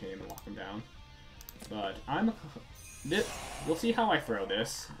entire team and lock him down. But we'll see how I throw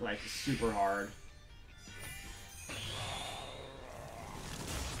this, like, super hard.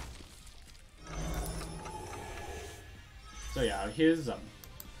 So yeah, his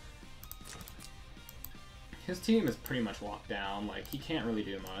team is pretty much locked down, like, he can't really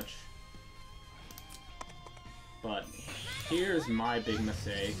do much. But here's my big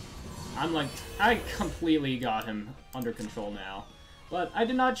mistake. I completely got him under control now. But I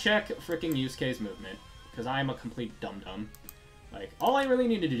did not check freaking Yusuke's movement, because I am a complete dum-dum. Like, all I really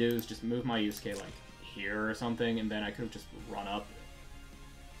needed to do is just move my Yusuke, like, here or something, and then I could have just run up.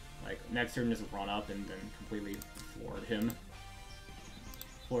 Like, next turn just run up and then completely floored him.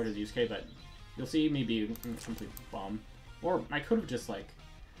 Floored his Yusuke, but you'll see me be a complete bum. Or I could have just, like,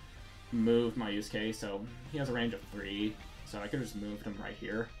 moved my Yusuke, so he has a range of 3, so I could have just moved him right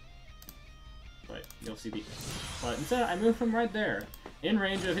here. But you'll see but instead I moved him right there, in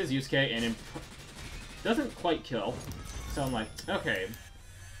range of his Yusuke, and doesn't quite kill. So I'm like, okay.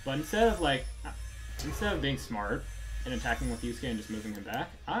 But instead of being smart and attacking with Yusuke and just moving him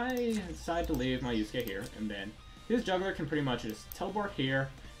back, I decided to leave my Yusuke here, and then his juggler can pretty much just teleport here,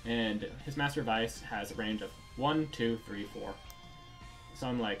 and his Master of Ice has a range of 1, 2, 3, 4. So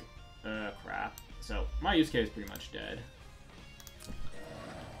I'm like, crap. So my Yusuke is pretty much dead.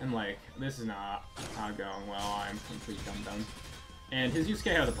 And like, this is not going well. I'm complete dum-dum. And his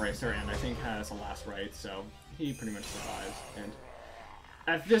Yusuke has a Bracer, and I think has a Last Rite, so he pretty much survives. And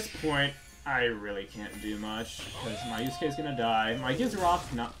at this point, I really can't do much, because my Yusuke is gonna die. My Gizroth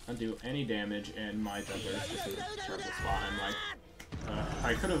cannot do any damage, and my juggler is just in a terrible spot. I'm like,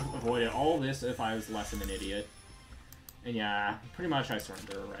 I could have avoided all this if I was less of an idiot. And yeah, pretty much I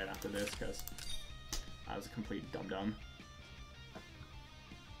surrender right after this, because I was a complete dum-dum.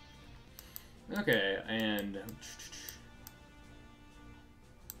 Okay, and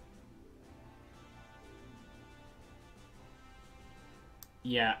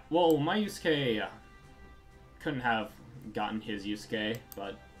yeah, well, my Yusuke couldn't have gotten his Yusuke,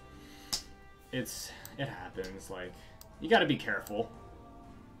 but it happens. Like, you gotta be careful.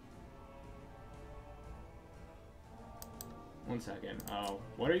 One second.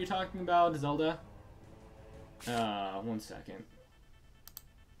 What are you talking about, Zelda? One second.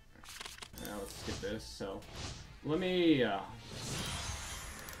 Let's skip this. So, let me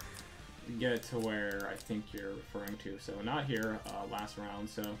get to where I think you're referring to. So, not here, last round.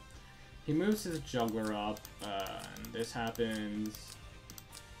 So, he moves his juggler up, and this happens,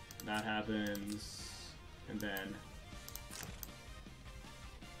 that happens, and then...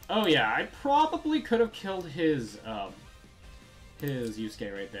 Oh yeah, I probably could have killed his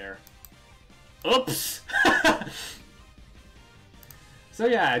Yusuke right there. Oops! So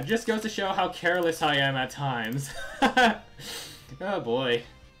yeah, it just goes to show how careless I am at times. Oh boy.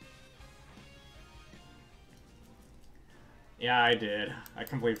 Yeah, I did. I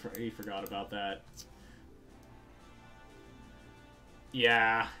completely forgot about that.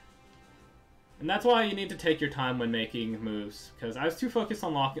 Yeah. And that's why you need to take your time when making moves, because I was too focused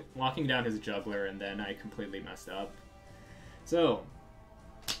on locking down his juggler, and then I completely messed up. So,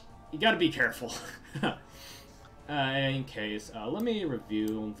 you gotta be careful. In any case, let me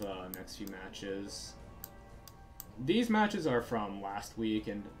review the next few matches. These matches are from last week,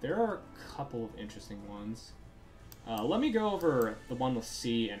 and there are a couple of interesting ones. Let me go over the one with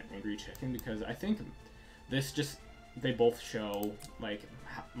C and Angry Chicken, because I think they both show, like,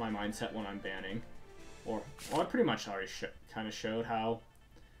 my mindset when I'm banning. Well, I pretty much already kind of showed how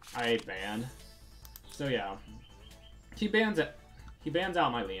I ban. So yeah, he bans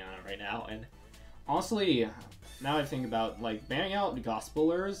out my Leona right now, and honestly, now I think about, like, banning out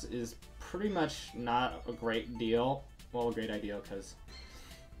Gospelers is pretty much not a great deal. Well, a great idea, because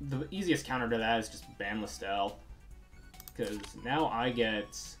the easiest counter to that is just ban Listel. Because now I get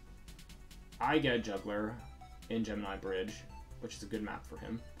Juggler in Gemini Bridge, which is a good map for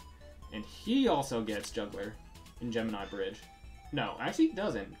him. And he also gets Juggler in Gemini Bridge. No, actually he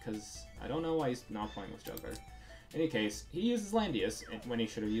doesn't, because I don't know why he's not playing with Juggler. In any case, he uses Landius when he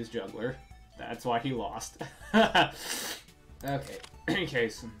should have used Juggler. That's why he lost. Okay, in any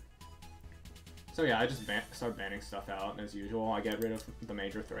case. So yeah, I just start banning stuff out as usual. I get rid of the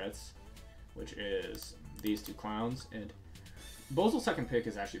major threats, which is these two clowns. And Bozel's second pick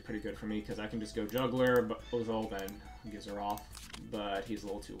is actually pretty good for me, because I can just go Juggler, Bozel, then gives her off. But he's a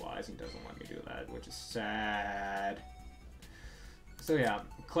little too wise and doesn't let me do that, which is sad. So yeah,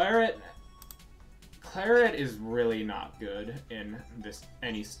 Claret is really not good in this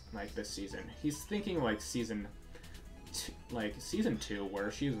season. He's thinking like season 2,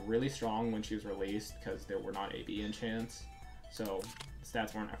 where she was really strong when she was released because there were not AB enchants, so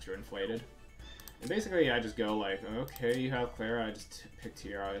stats weren't extra inflated. And basically, I just go like, okay, you have Clara, I just pick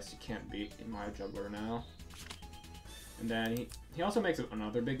Tiaris, you can't beat my Juggler now. And then he also makes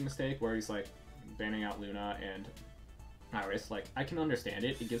another big mistake where he's like banning out Luna and Iris. Like, I can understand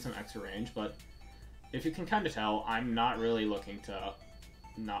it, it gives him extra range, but if you can kind of tell, I'm not really looking to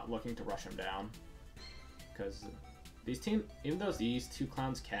rush him down, because even though these two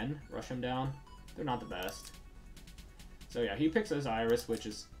clowns can rush him down, they're not the best. So yeah, he picks his Iris, which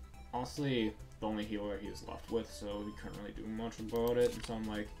is honestly the only healer he's left with, so he couldn't really do much about it. And so I'm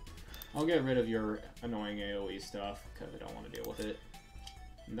like, I'll get rid of your annoying AoE stuff, because I don't want to deal with it.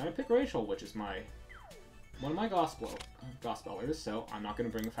 And then I pick Rachel, which is one of my Gospelers, so I'm not going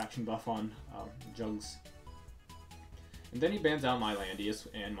to bring a faction buff on Jugs. And then he bans out my Landius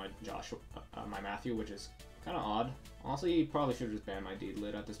and my my Matthew, which is kind of odd. Honestly, he probably should have just banned my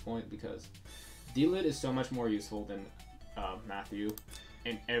D-Lid at this point, because D-Lid is so much more useful than Matthew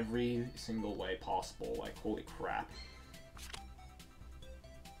in every single way possible. Like, holy crap.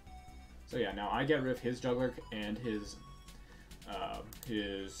 So yeah, now I get rid of his Juggler and his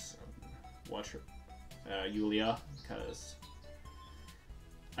Yulia, because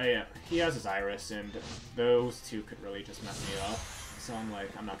he has his Iris, and those two could really just mess me up. So I'm like,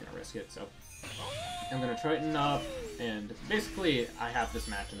 I'm not gonna risk it. So I'm gonna Triton up, and basically I have this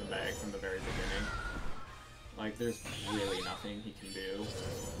match in the bag from the very beginning. Like, there's really nothing he can do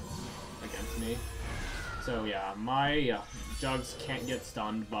against me. So yeah, my Jugs can't get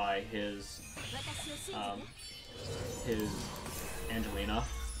stunned by his Angelina,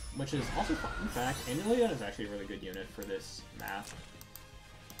 which is also, in fact, Angelina is actually a really good unit for this map.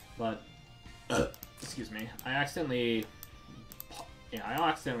 But excuse me, I accidentally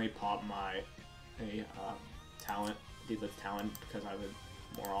popped my talent, D-Lid's talent, because I was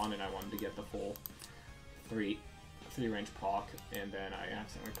a moron and I wanted to get the full 3 range proc, and then I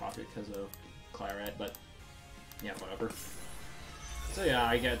accidentally popped it because of Claret, but yeah, whatever. So yeah,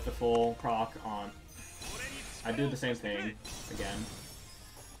 I get the full proc on. I do the same thing again.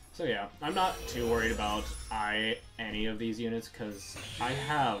 So yeah, I'm not too worried about any of these units, because I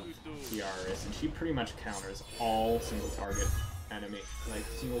have Tiaris, and she pretty much counters all single target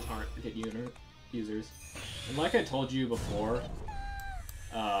users. And like I told you before,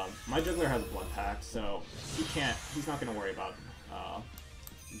 my Juggler has a blood pact, so he's not gonna worry about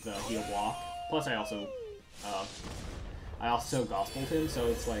the heal block. Plus I also gospeled him, so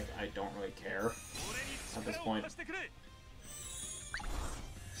it's like I don't really care at this point.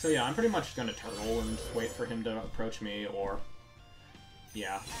 So yeah, I'm pretty much gonna turtle and just wait for him to approach me, or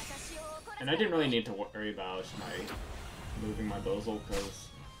yeah. And I didn't really need to worry about moving my Bozel, because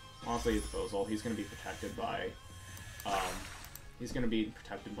honestly, it's Bozel. He's gonna be protected by my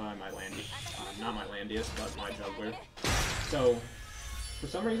Landius, not my Landius, but my Juggler. So for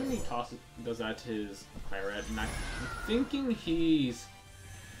some reason he does that to his Claret, and I'm thinking he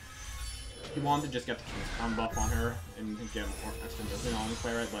wanted to just get the King's Crown buff on her and get more extra movement on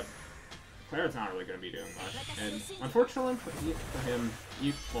Claret, but Claret's not really going to be doing much. And unfortunately for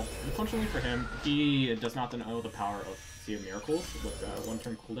him, he does not know the power of Sea of Miracles with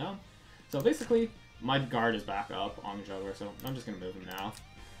 1-turn cooldown. So basically, my guard is back up on Juggler, so I'm just going to move him now.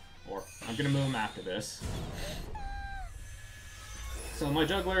 Or I'm going to move him after this. So my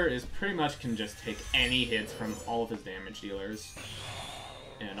Juggler pretty much can just take any hits from all of his damage dealers.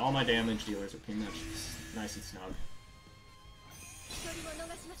 And all my damage dealers are pretty much nice and snug.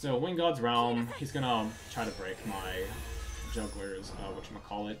 So Wind God's Realm, he's gonna try to break my Juggler's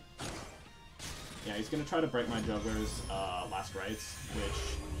whatchamacallit. yeah, he's gonna try to break my juggler's last rites,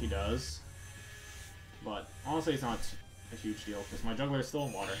 which he does. But honestly, it's not a huge deal because my juggler is still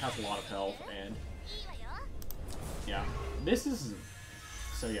in water, has a lot of health, and yeah, this is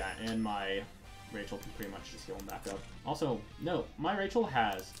so yeah. And my Rachel can pretty much just heal him back up. Also, no, my Rachel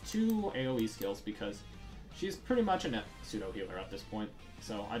has 2 AoE skills because she's pretty much a pseudo healer at this point.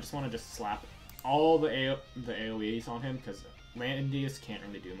 So I just want to just slap all the AoEs on him because Landius can't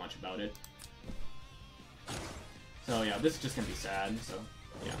really do much about it. So yeah, this is just gonna be sad. So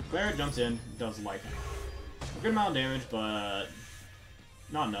yeah, Clara jumps in, does like a good amount of damage, but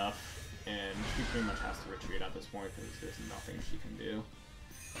not enough, and she pretty much has to retreat at this point because there's nothing she can do.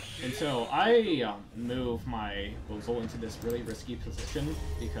 And so I move my Boozle into this really risky position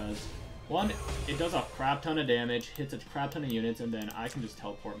because, one, it does a crap ton of damage, hits a crap ton of units, and then I can just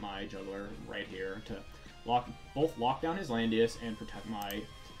teleport my juggler right here to both lock down his Landius and protect my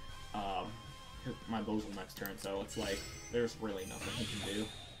my Boozle next turn. So it's like there's really nothing he can do.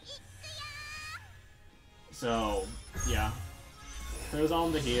 So yeah, throws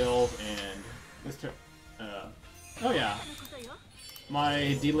on the heal, and this turn. Oh yeah.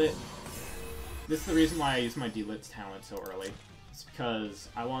 My D-Lit, this is the reason why I use my D-Lit's talent so early. It's because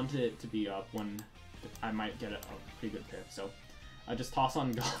I want it to be up when I might get a pretty good pick. So I just toss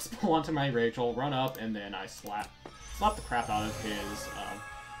on Gospel onto my Rachel, run up, and then I slap the crap out of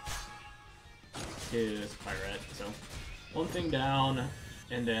his pirate. So one thing down,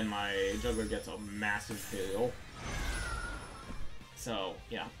 and then my juggler gets a massive heal. So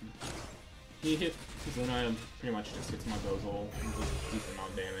yeah. He hit his Luna item, pretty much just hits my Boozle and does a decent amount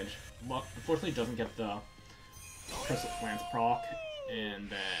of damage. But unfortunately doesn't get the Crystal Lance proc, and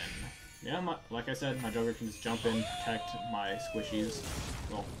then, yeah, like I said, my Juggler can just jump in, protect my squishies,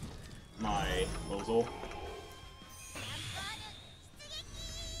 well, my Boozle.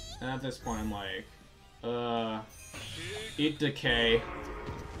 And at this point I'm like, eat Decay,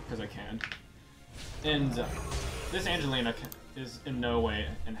 because I can. And this Angelina is in no way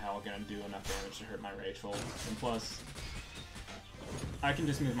in hell gonna do enough damage to hurt my Rachel. And plus, I can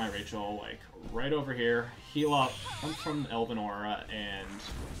just move my Rachel like right over here, heal up, come from Elven Aura, and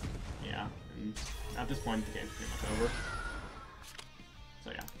yeah. And at this point, the game's pretty much over.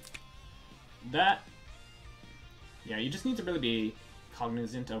 So yeah, yeah, you just need to really be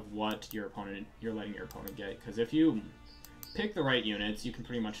cognizant of what you're letting your opponent get, because if you pick the right units, you can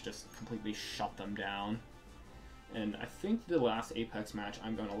pretty much just completely shut them down. And I think the last Apex match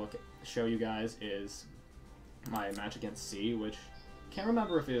I'm going to show you guys is my match against C, which can't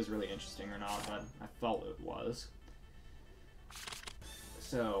remember if it was really interesting or not, but I felt it was.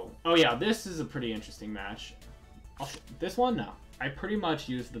 So, oh yeah, this is a pretty interesting match. This one, no. I pretty much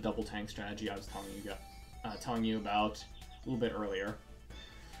used the double tank strategy I was telling you about a little bit earlier.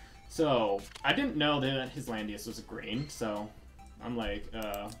 So, I didn't know that his Landius was a green, so I'm like,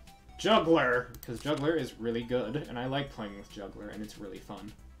 Juggler! Because Juggler is really good, and I like playing with Juggler, and it's really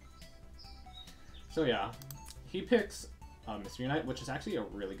fun. So yeah, he picks Mystery Knight, which is actually a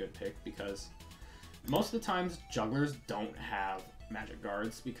really good pick, because most of the times Jugglers don't have magic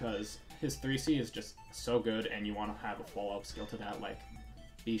guards, because his 3C is just so good, and you want to have a follow-up skill to that, like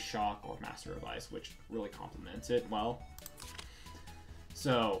Beast Shock or Master of Ice, which really complements it well.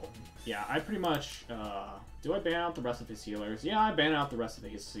 So, yeah, I pretty much, do I ban out the rest of his healers? Yeah, I ban out the rest of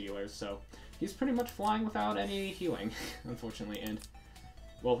his healers, so he's pretty much flying without any healing, unfortunately, and,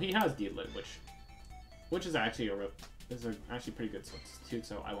 well, he has D-Lit, which is actually actually pretty good substitute,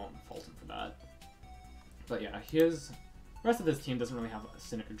 so I won't fault him for that. But yeah, his rest of his team doesn't really have a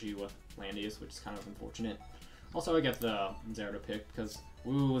synergy with Landius, which is kind of unfortunate. Also, I get the Zerda pick, because,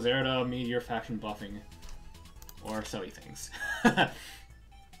 woo, Zerda, Meteor faction buffing, or so he thinks.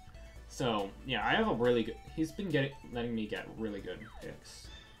 So, yeah, I have a really good... He's been letting me get really good picks.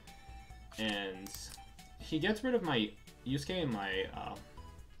 And he gets rid of my Yusuke and my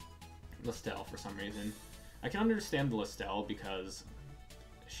Listel for some reason. I can understand the Listel because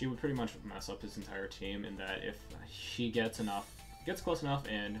she would pretty much mess up his entire team in that if he gets close enough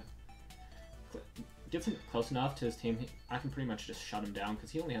to his team, I can pretty much just shut him down because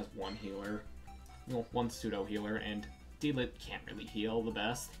he only has one healer. Well, one pseudo healer, and D-Lit can't really heal the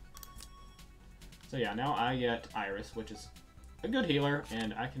best. So yeah, now I get Iris, which is a good healer,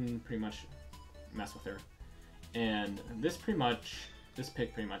 and I can pretty much mess with her. And this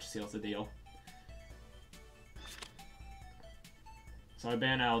pick pretty much seals the deal. So I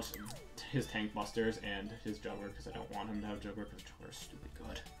ban out his Tank Busters and his Juggler because I don't want him to have Juggler because Juggler is stupid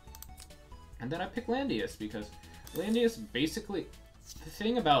good. And then I pick Landius because Landius basically... The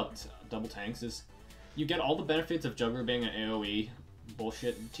thing about double tanks is you get all the benefits of Juggler being an AoE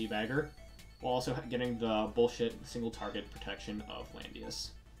bullshit teabagger, while also getting the bullshit single target protection of Landius.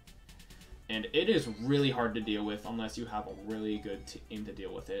 And it is really hard to deal with unless you have a really good team to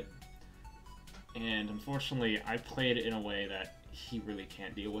deal with it. And unfortunately, I played it in a way that he really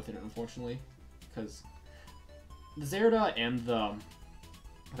can't deal with it, unfortunately. Because the Zerda and the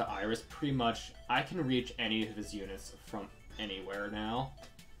Iris, pretty much, I can reach any of his units from anywhere now.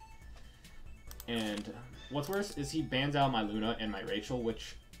 And what's worse is he bans out my Luna and my Rachel,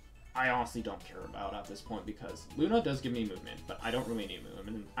 which I honestly don't care about at this point, because Luna does give me movement, but I don't really need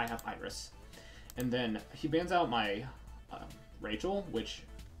movement. I have Iris. And then he bans out my Rachel, which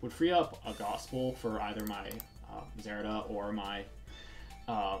would free up a Gospel for either my Zerda or my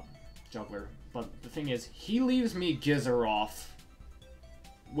Juggler. But the thing is, he leaves me Gizeroff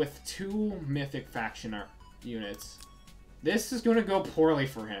with 2 Mythic Faction units. This is going to go poorly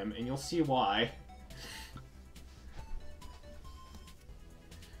for him, and you'll see why.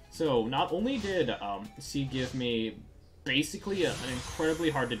 So, not only did C give me basically an incredibly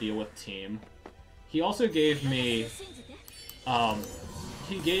hard to deal with team, he also gave me a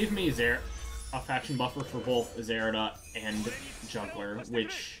faction buffer for both Zerda and Juggler,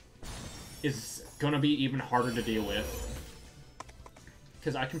 which is gonna be even harder to deal with,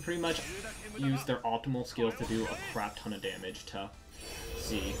 because I can pretty much use their optimal skills to do a crap ton of damage to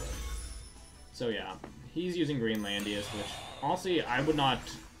C. So yeah, he's using Green Landius, which honestly I would not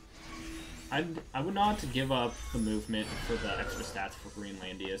give up the movement for the extra stats for Green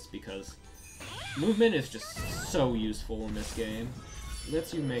Landius, because movement is just so useful in this game. It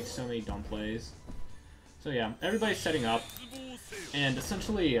lets you make so many dumb plays. So yeah, everybody's setting up, and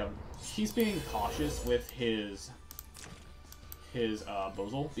essentially he's being cautious with his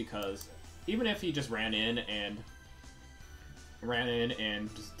Bozal, because even if he just ran in and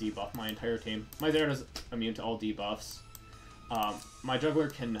just debuffed my entire team, my Zerda's immune to all debuffs. My Juggler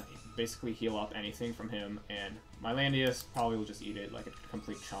can basically heal up anything from him, and my Landius probably will just eat it like a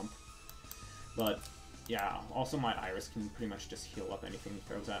complete chump. But yeah, also my Iris can pretty much just heal up anything he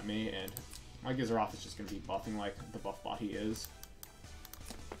throws at me, and my Gizeroff is just going to be buffing like the buff bot he is.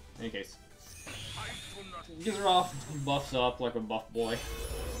 In any case, Gizeroff buffs up like a buff boy.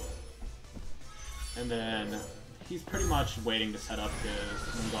 And then he's pretty much waiting to set up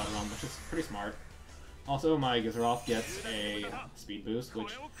his Moon Realm, which is pretty smart. Also, my Gizeroff gets a speed boost,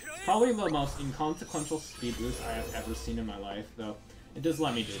 which is probably the most inconsequential speed boost I have ever seen in my life, though it does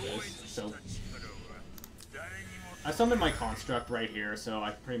let me do this. So I summoned my Construct right here, so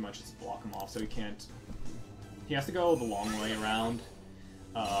I can pretty much just block him off, so he can't... He has to go the long way around.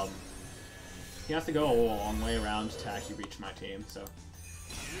 He has to go a long way around to actually reach my team, so...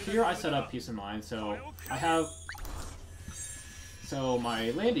 Here I set up Peace of Mind, so I have... So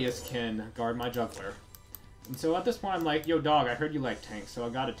my Landius can guard my Juggler. And so at this point I'm like, yo dog, I heard you like tanks, so I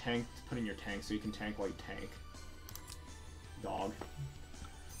got a tank to put in your tank so you can tank while you tank. Dog.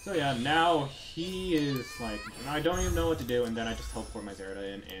 So yeah, now he is like, I don't even know what to do, and then I just teleport my Zerda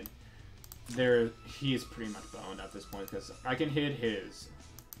in, and he is pretty much boned at this point, because I can hit his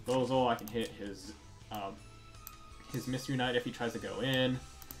Bozal, I can hit his Mystery Knight if he tries to go in.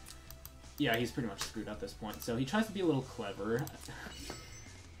 Yeah, he's pretty much screwed at this point, so he tries to be a little clever.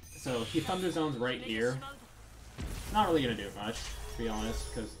 So he Thunder Zones right here. It's not really going to do much, to be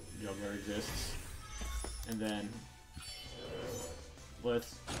honest, because Juggler exists. And then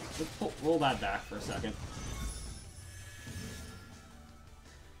let's roll that back for a second.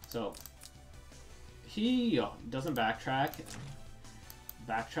 So he doesn't backtrack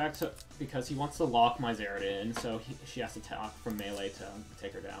because he wants to lock my Zerda in, so she has to attack from melee to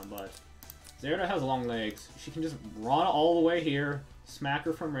take her down. But Zerda has long legs. She can just run all the way here, smack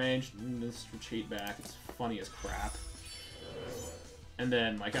her from range, and just retreat back. It's funny as crap. And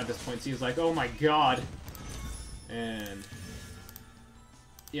then, like, at this point, she's like, oh my god! And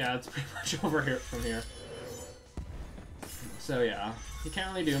yeah, it's pretty much over here from here. So yeah, he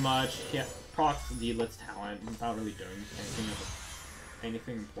can't really do much. He procs Needlet's talent without really doing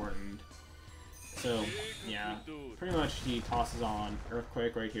anything important. So yeah, pretty much he tosses on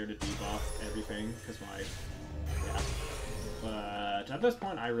Earthquake right here to debuff everything, because yeah. But at this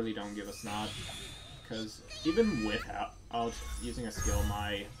point, I really don't give a snot, because even without using a skill,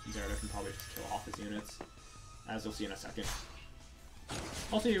 my Zerda can probably just kill off his units, as you'll see in a second.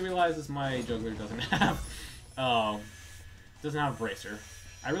 Also, you realize this my Juggler doesn't have Bracer.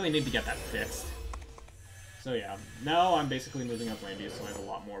 I really need to get that fixed. So yeah, now I'm basically moving up Landius, so I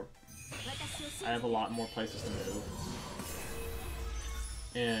have a lot more places to move.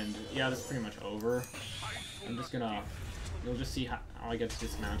 And yeah, this is pretty much over. I'm just gonna, you'll just see how I get to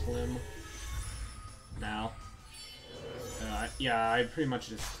dismantle him now. Yeah, I pretty much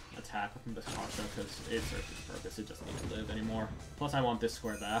just attack with this Contra because it serves its purpose. It doesn't need to live anymore. Plus, I want this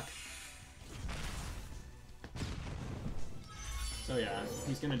square back. So yeah,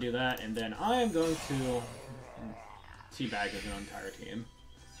 he's gonna do that, and then I am going to teabag his entire team.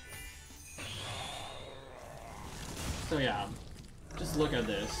 So yeah, just look at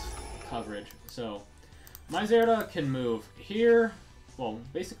this coverage. So my Zerda can move here. Well,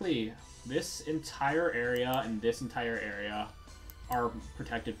 basically this entire area and this entire area are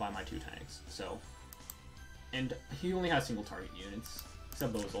protected by my 2 tanks. So, and he only has single target units,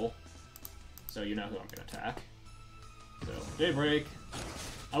 except Bozil. So you know who I'm gonna attack. So Daybreak.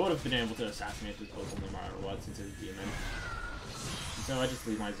 I would have been able to assassinate this Bozil no matter what since it's a demon. So I just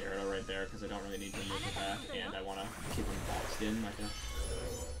leave my Zerda right there because I don't really need to move it back, and I want to keep him boxed in like a...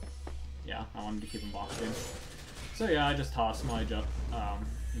 Yeah, I wanted to keep him boxed in. So yeah, I just toss my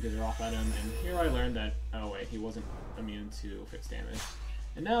Gizzer off at him, and here I learned that, oh wait, he wasn't immune to fixed damage.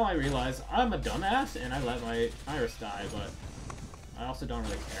 And now I realize I'm a dumbass, and I let my Iris die, but I also don't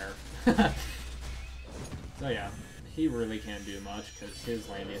really care. So yeah, he really can't do much, because his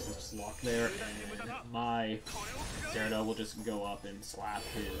Landius is just locked there, and my Zerda will just go up and slap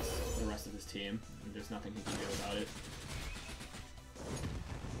the rest of his team, and there's nothing he can do about it.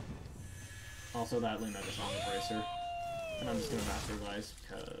 Also, that Luna just on the Bracer, and I'm just gonna Master Vice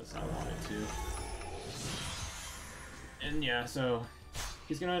because I wanted to. And yeah, so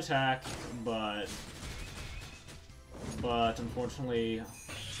he's gonna attack, but unfortunately,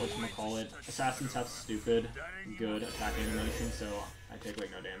 whatchamacallit, assassins have stupid good attack animation, so I take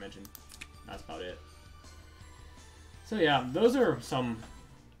like no damage, and that's about it. So yeah, those are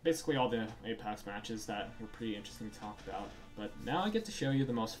basically all the Apex matches that were pretty interesting to talk about. But now I get to show you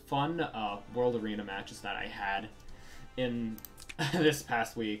the most fun World Arena matches that I had in this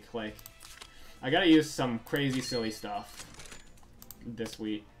past week. Like, I gotta use some crazy silly stuff this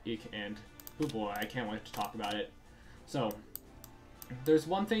week, and oh boy, I can't wait to talk about it. So, there's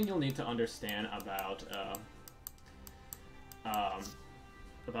one thing you'll need to understand about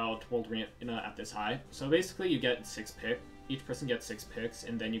World Arena at this high. So basically, you get 6 picks. Each person gets 6 picks,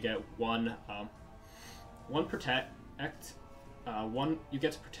 and then you get one protect. You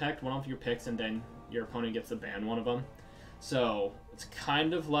get to protect one of your picks, and then your opponent gets to ban one of them. So it's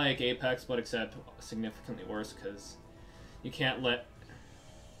kind of like Apex, but except significantly worse because you can't let.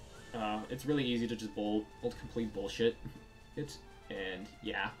 It's really easy to just complete bullshit. And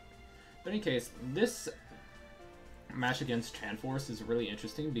yeah. But in any case, this match against Transforce is really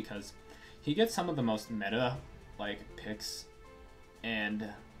interesting because he gets some of the most meta picks, and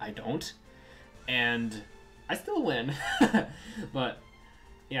I don't, and I still win. But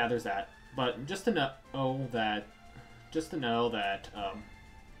yeah, there's that. But just to know that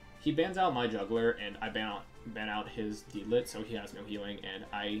he bans out my juggler, and I ban out his D-lit, so he has no healing, and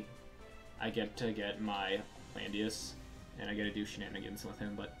I get to get my Landius, and I get to do shenanigans with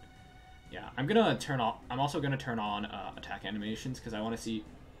him. But yeah, I'm also gonna turn on attack animations because I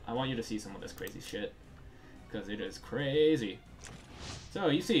want you to see some of this crazy shit, because it is crazy. So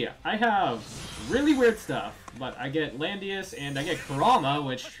you see, I have really weird stuff, but I get Landius and I get Kurama,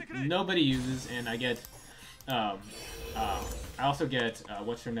 which nobody uses, and I get I also get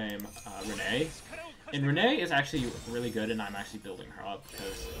what's her name, Renee. And Renee is actually really good, and I'm actually building her up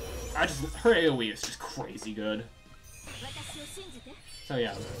because her AoE is just crazy good. So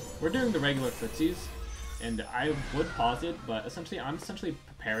yeah, we're doing the regular footsies, and I would pause it, but I'm essentially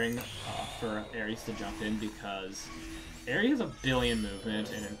preparing for Ares to jump in because Ares has a billion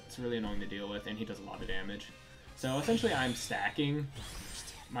movement, and it's really annoying to deal with, and he does a lot of damage. So essentially I'm stacking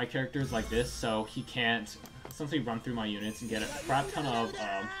my characters like this, so he can't essentially run through my units and get a crap ton of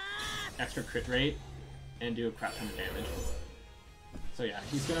extra crit rate and do a crap ton of damage. So yeah,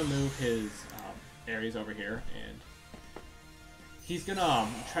 he's gonna move his Ares over here, and he's gonna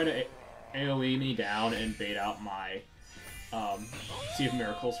try to AoE me down and bait out my Sea of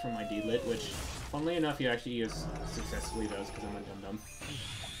Miracles from my D-Lit, which, funnily enough, he actually successfully does because I'm a dum-dum.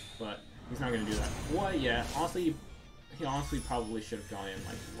 But he's not gonna do that quite yet. Honestly, he probably should have gone in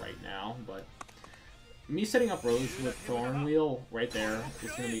right now, but me setting up Rose with Thorn Wheel right there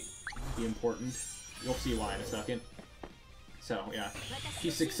is gonna be important. You'll see why in a second. So yeah,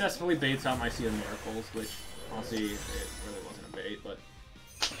 he successfully baits out my Sea of Miracles, which honestly it really wasn't a bait, but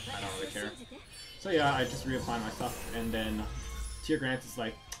I don't really care. So yeah, I just reapply my stuff, and then Tier Grant is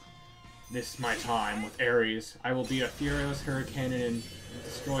like, "This is my time with Ares. I will be a furious hurricane and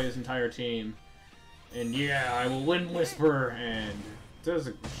destroy his entire team. And yeah, I will win Whisper," and does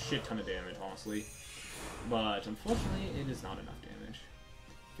a shit ton of damage, honestly. But unfortunately, it is not enough damage.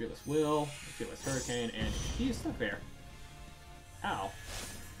 Fearless Will, Fearless Hurricane, and he is stuck there. Ow.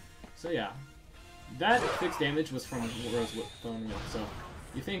 So yeah. That fixed damage was from Rosewood Thorn Wheel, so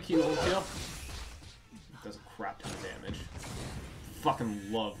you think he won't kill? Does a crap ton of damage. Fucking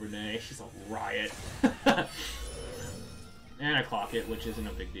love Renee, she's a riot. And I clock it, which isn't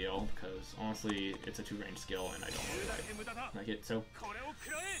a big deal, because honestly, it's a 2-range skill and I don't really like it. So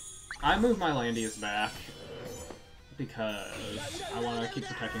I move my Landius back because I want to keep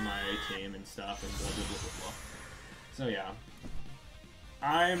protecting my team and stuff and blah blah blah blah blah. So yeah.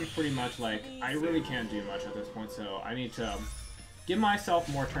 I'm pretty much like, I really can't do much at this point, so I need to give myself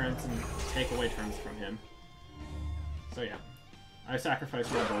more turns and take away turns from him. So yeah. I sacrifice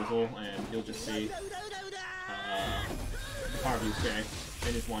my Bozel, and you'll just see the power of Yusuke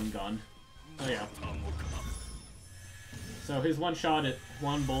and his one gun. So yeah. So his one shot,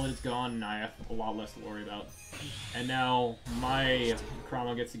 one bullet is gone, and I have a lot less to worry about. And now my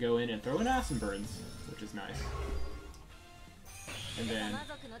Kurama gets to go in and throw in Acid Burns, which is nice. And then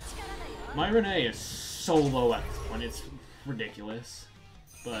my Renee is so low at this point, it's ridiculous.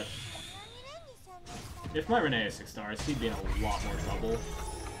 But if my Renee is 6 stars, he'd be in a lot more trouble.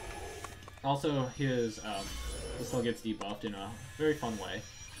 Also, his still gets debuffed in a very fun way.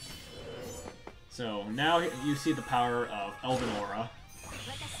 So now you see the power of Elven Aura.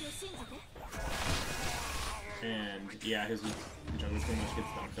 And yeah, his juggler pretty much gets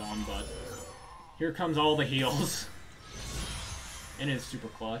dunked on, but here comes all the heals. And it's super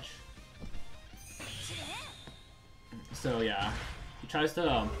clutch. So yeah, he tries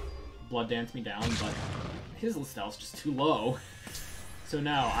to blood dance me down, but his Listel's just too low. So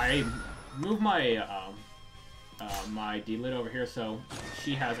now I move my my D-Lid over here so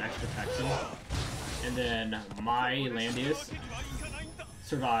she has extra protection, and then my Landius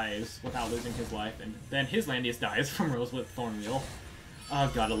survives without losing his life, and then his Landius dies from Rosewood Thornwheel.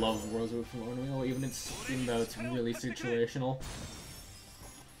 Oh god, I love Rosewood Thornwheel, even though it's really situational.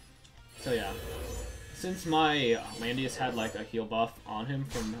 So yeah, since my Landius had like a heal buff on him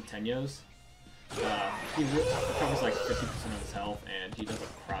from Tenyo's, he recovers like 50% of his health, and he does a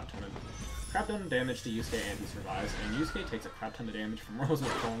crap ton of damage to Yusuke, and he survives. And Yusuke takes a crap ton of damage from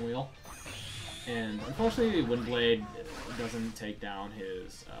Rosewood Thornwheel. And unfortunately, Windblade doesn't take down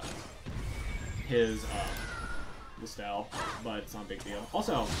his Listel, but it's not a big deal.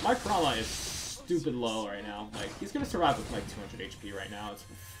 Also, my Kurama is stupid low right now. Like, he's gonna survive with like 200 HP right now. It's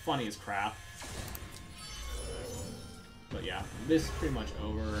funny as crap. But yeah, this is pretty much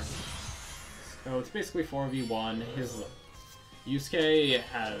over. So it's basically 4v1. His Yusuke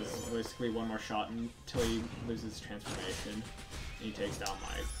has basically one more shot until he loses transformation, and he takes down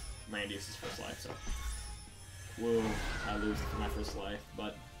my Landius' first life. So, whoa, I lose my first life,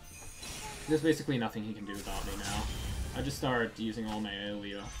 but there's basically nothing he can do about me now. I just start using all my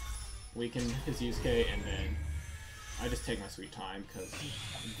AoE to weaken his Yusuke, and then I just take my sweet time, because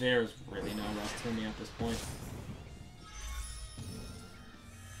there's really no rest for me at this point.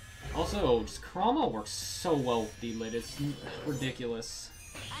 Also, just Kurama works so well with D-Lid, it's ridiculous.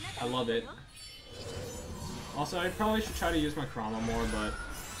 I love it. Also, I probably should try to use my Kurama more, but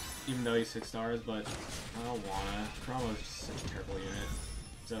even though he's 6 stars, but I don't wanna. Kurama is just such a terrible unit.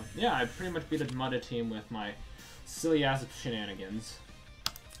 So, yeah, I pretty much beat a Mudda team with my silly-ass shenanigans.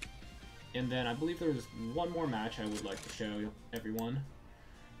 And then I believe there's one more match I would like to show everyone.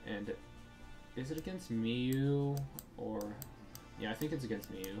 And is it against Miyu? Or... yeah, I think it's against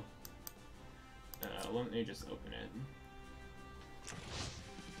Miyu. Let me just open it.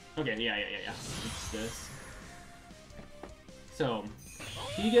 Okay, yeah. It's this. So,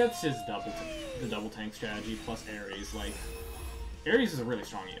 he gets his double tank strategy plus Ares. Like, Ares is a really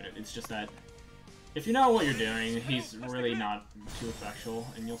strong unit. It's just that if you know what you're doing, he's really not too effectual,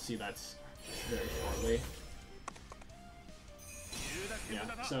 and you'll see that's very shortly.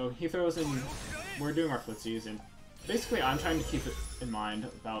 Yeah, so he throws in, we're doing our footsies, and basically I'm trying to keep it in mind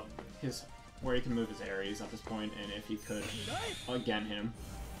about where he can move his Ares at this point, and if he could again him.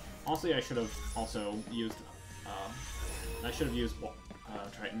 Also, I should have used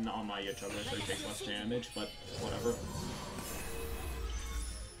Triton on my juggler so he takes less damage, but whatever.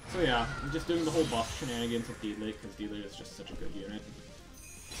 So yeah, I'm just doing the whole buff shenanigans with D-Lid, because D-Lid is just such a good unit.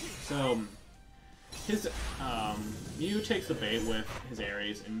 So, his, Miyu takes the bait with his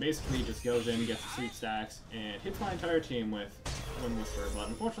Ares, and basically just goes in, gets the sweep stacks, and hits my entire team with Langrisser, but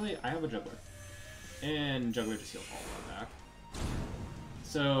unfortunately, I have a juggler. And juggler just heals all of my back.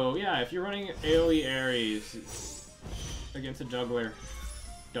 So, yeah, if you're running AoE Ares against a juggler,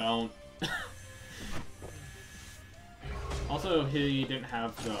 don't. Also, he didn't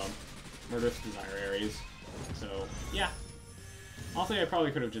have the Murderous Desire Ares, so, yeah. Also, I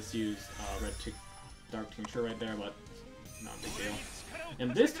probably could have just used Dark Tincture right there, but not a big deal.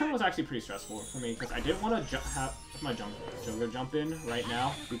 And this turn was actually pretty stressful for me, because I didn't want to have my jungler jump in right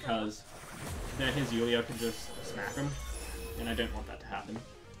now, because then his Yulia could just smack him, and I didn't want that to happen.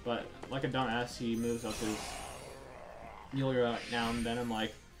 But like a dumbass, he moves up his Yulia right now, and then I'm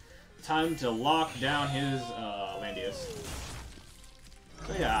like, time to lock down his Landius.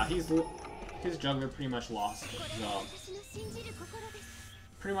 So yeah, his jungler pretty much lost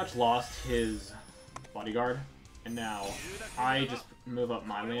his bodyguard, and now I just move up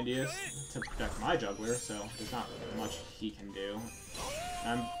my Landius to protect my juggler, so there's not much he can do.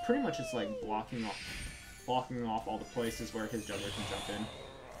 I'm pretty much just like blocking off all the places where his juggler can jump in.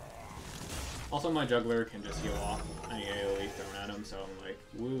 Also, my juggler can just heal off any AoE thrown at him, so I'm like,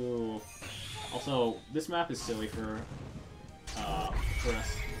 woo. Also, this map is silly for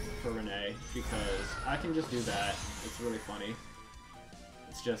Renee, because I can just do that. It's really funny.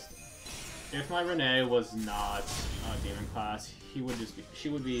 It's just, if my Renee was not demon class, she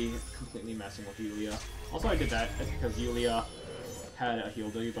would be completely messing with Yulia. Also, I did that because Yulia had a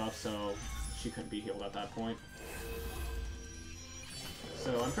heal debuff, so she couldn't be healed at that point.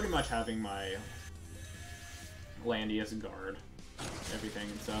 So I'm pretty much having my Landius guard everything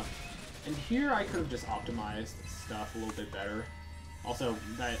and stuff. And here I could have just optimized stuff a little bit better. Also,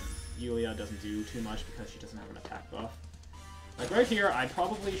 that Yulia doesn't do too much because she doesn't have an attack buff. Like right here, I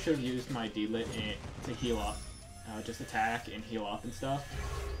probably should have used my D-Lit to heal up. Just attack and heal up and stuff.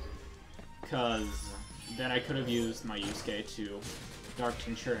 Because then I could have used my Yusuke to Dark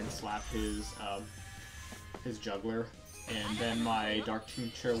Tincture and slap his juggler. And then my Dark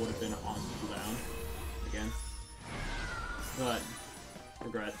Tincture would have been on cooldown again. But,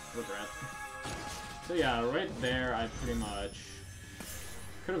 regret. So yeah, right there I pretty much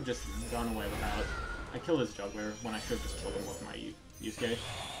could have just gone away without. I killed his juggler when I should have just killed him with my Yusuke.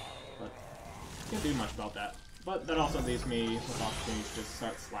 But, can't do much about that. But that also leaves me with opportunities to just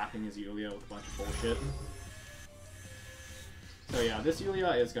start slapping his Yulia with a bunch of bullshit. So yeah, this Yulia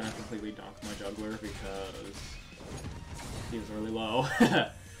is gonna completely dunk my juggler because he was really low,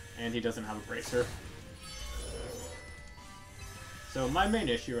 and he doesn't have a bracer. So my main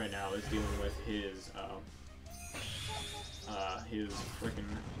issue right now is dealing with his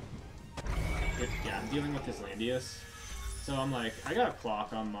dealing with his Landius. So I'm like, I got a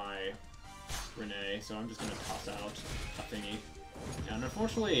clock on my Renee, so I'm just gonna toss out a thingy. And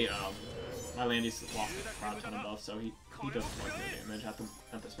unfortunately, my Landius lost a crap ton of buff, so he does quite no damage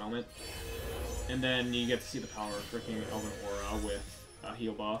at this moment. And then you get to see the power of freaking Elven Aura with a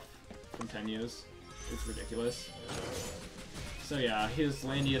heal buff from Tenyu's. It's ridiculous. So yeah, his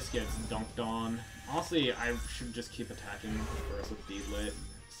Landius gets dunked on. Honestly, I should just keep attacking first with D-Lit,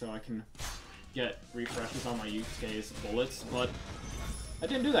 so I can get refreshes on my Yusuke's bullets, but I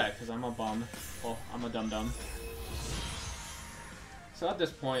didn't do that because I'm a bum. Well, I'm a dum-dum. So at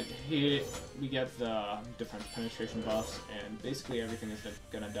this point, we get the defense penetration buffs, and basically everything is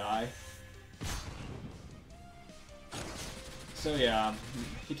gonna die. So yeah,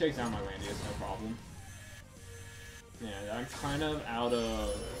 he takes down my Landius, no problem. Yeah, I'm kind of out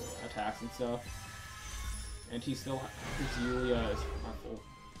of attacks and stuff. And his Yulia is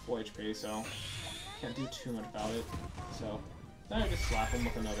full HP, so can't do too much about it. So then I just slap him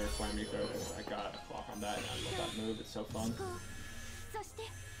with another Flaming Throw because I got a clock on that, and I love that move, it's so fun.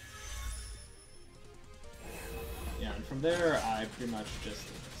 Yeah, and from there, I pretty much just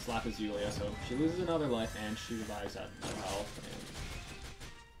slap his Yulia, so she loses another life and she revives at no health.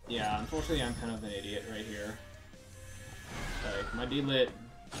 And yeah, unfortunately, I'm kind of an idiot right here. Like, my D-Lit,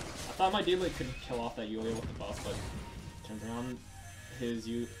 I thought my D-Lit could kill off that Yulia with the buff, but turns around his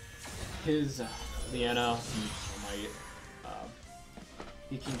Liana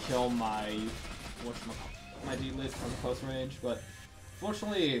he can kill my D-Lit from close range, but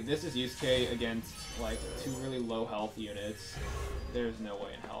fortunately, this is Yusuke against, like, two really low health units. There's no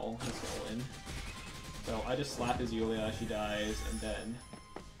way in hell he's gonna win. So I just slap his Yulia, she dies, and then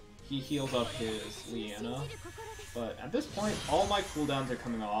he heals up his Liana. But at this point, all my cooldowns are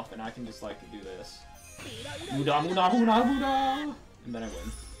coming off, and I can just, like, do this. Muda, muda, muda, muda! And then I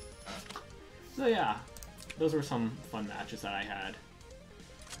win. So yeah, those were some fun matches that I had.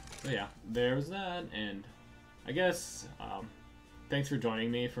 So yeah, there's that, and I guess, thanks for joining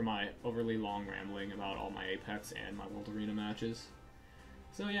me for my overly long rambling about all my Apex and my World Arena matches.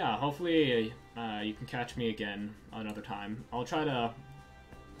 So yeah, hopefully you can catch me again another time. I'll try to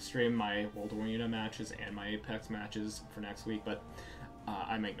stream my World Arena matches and my Apex matches for next week, but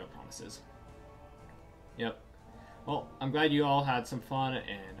I make no promises. Yep. Well, I'm glad you all had some fun,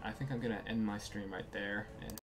 and I think I'm going to end my stream right there. And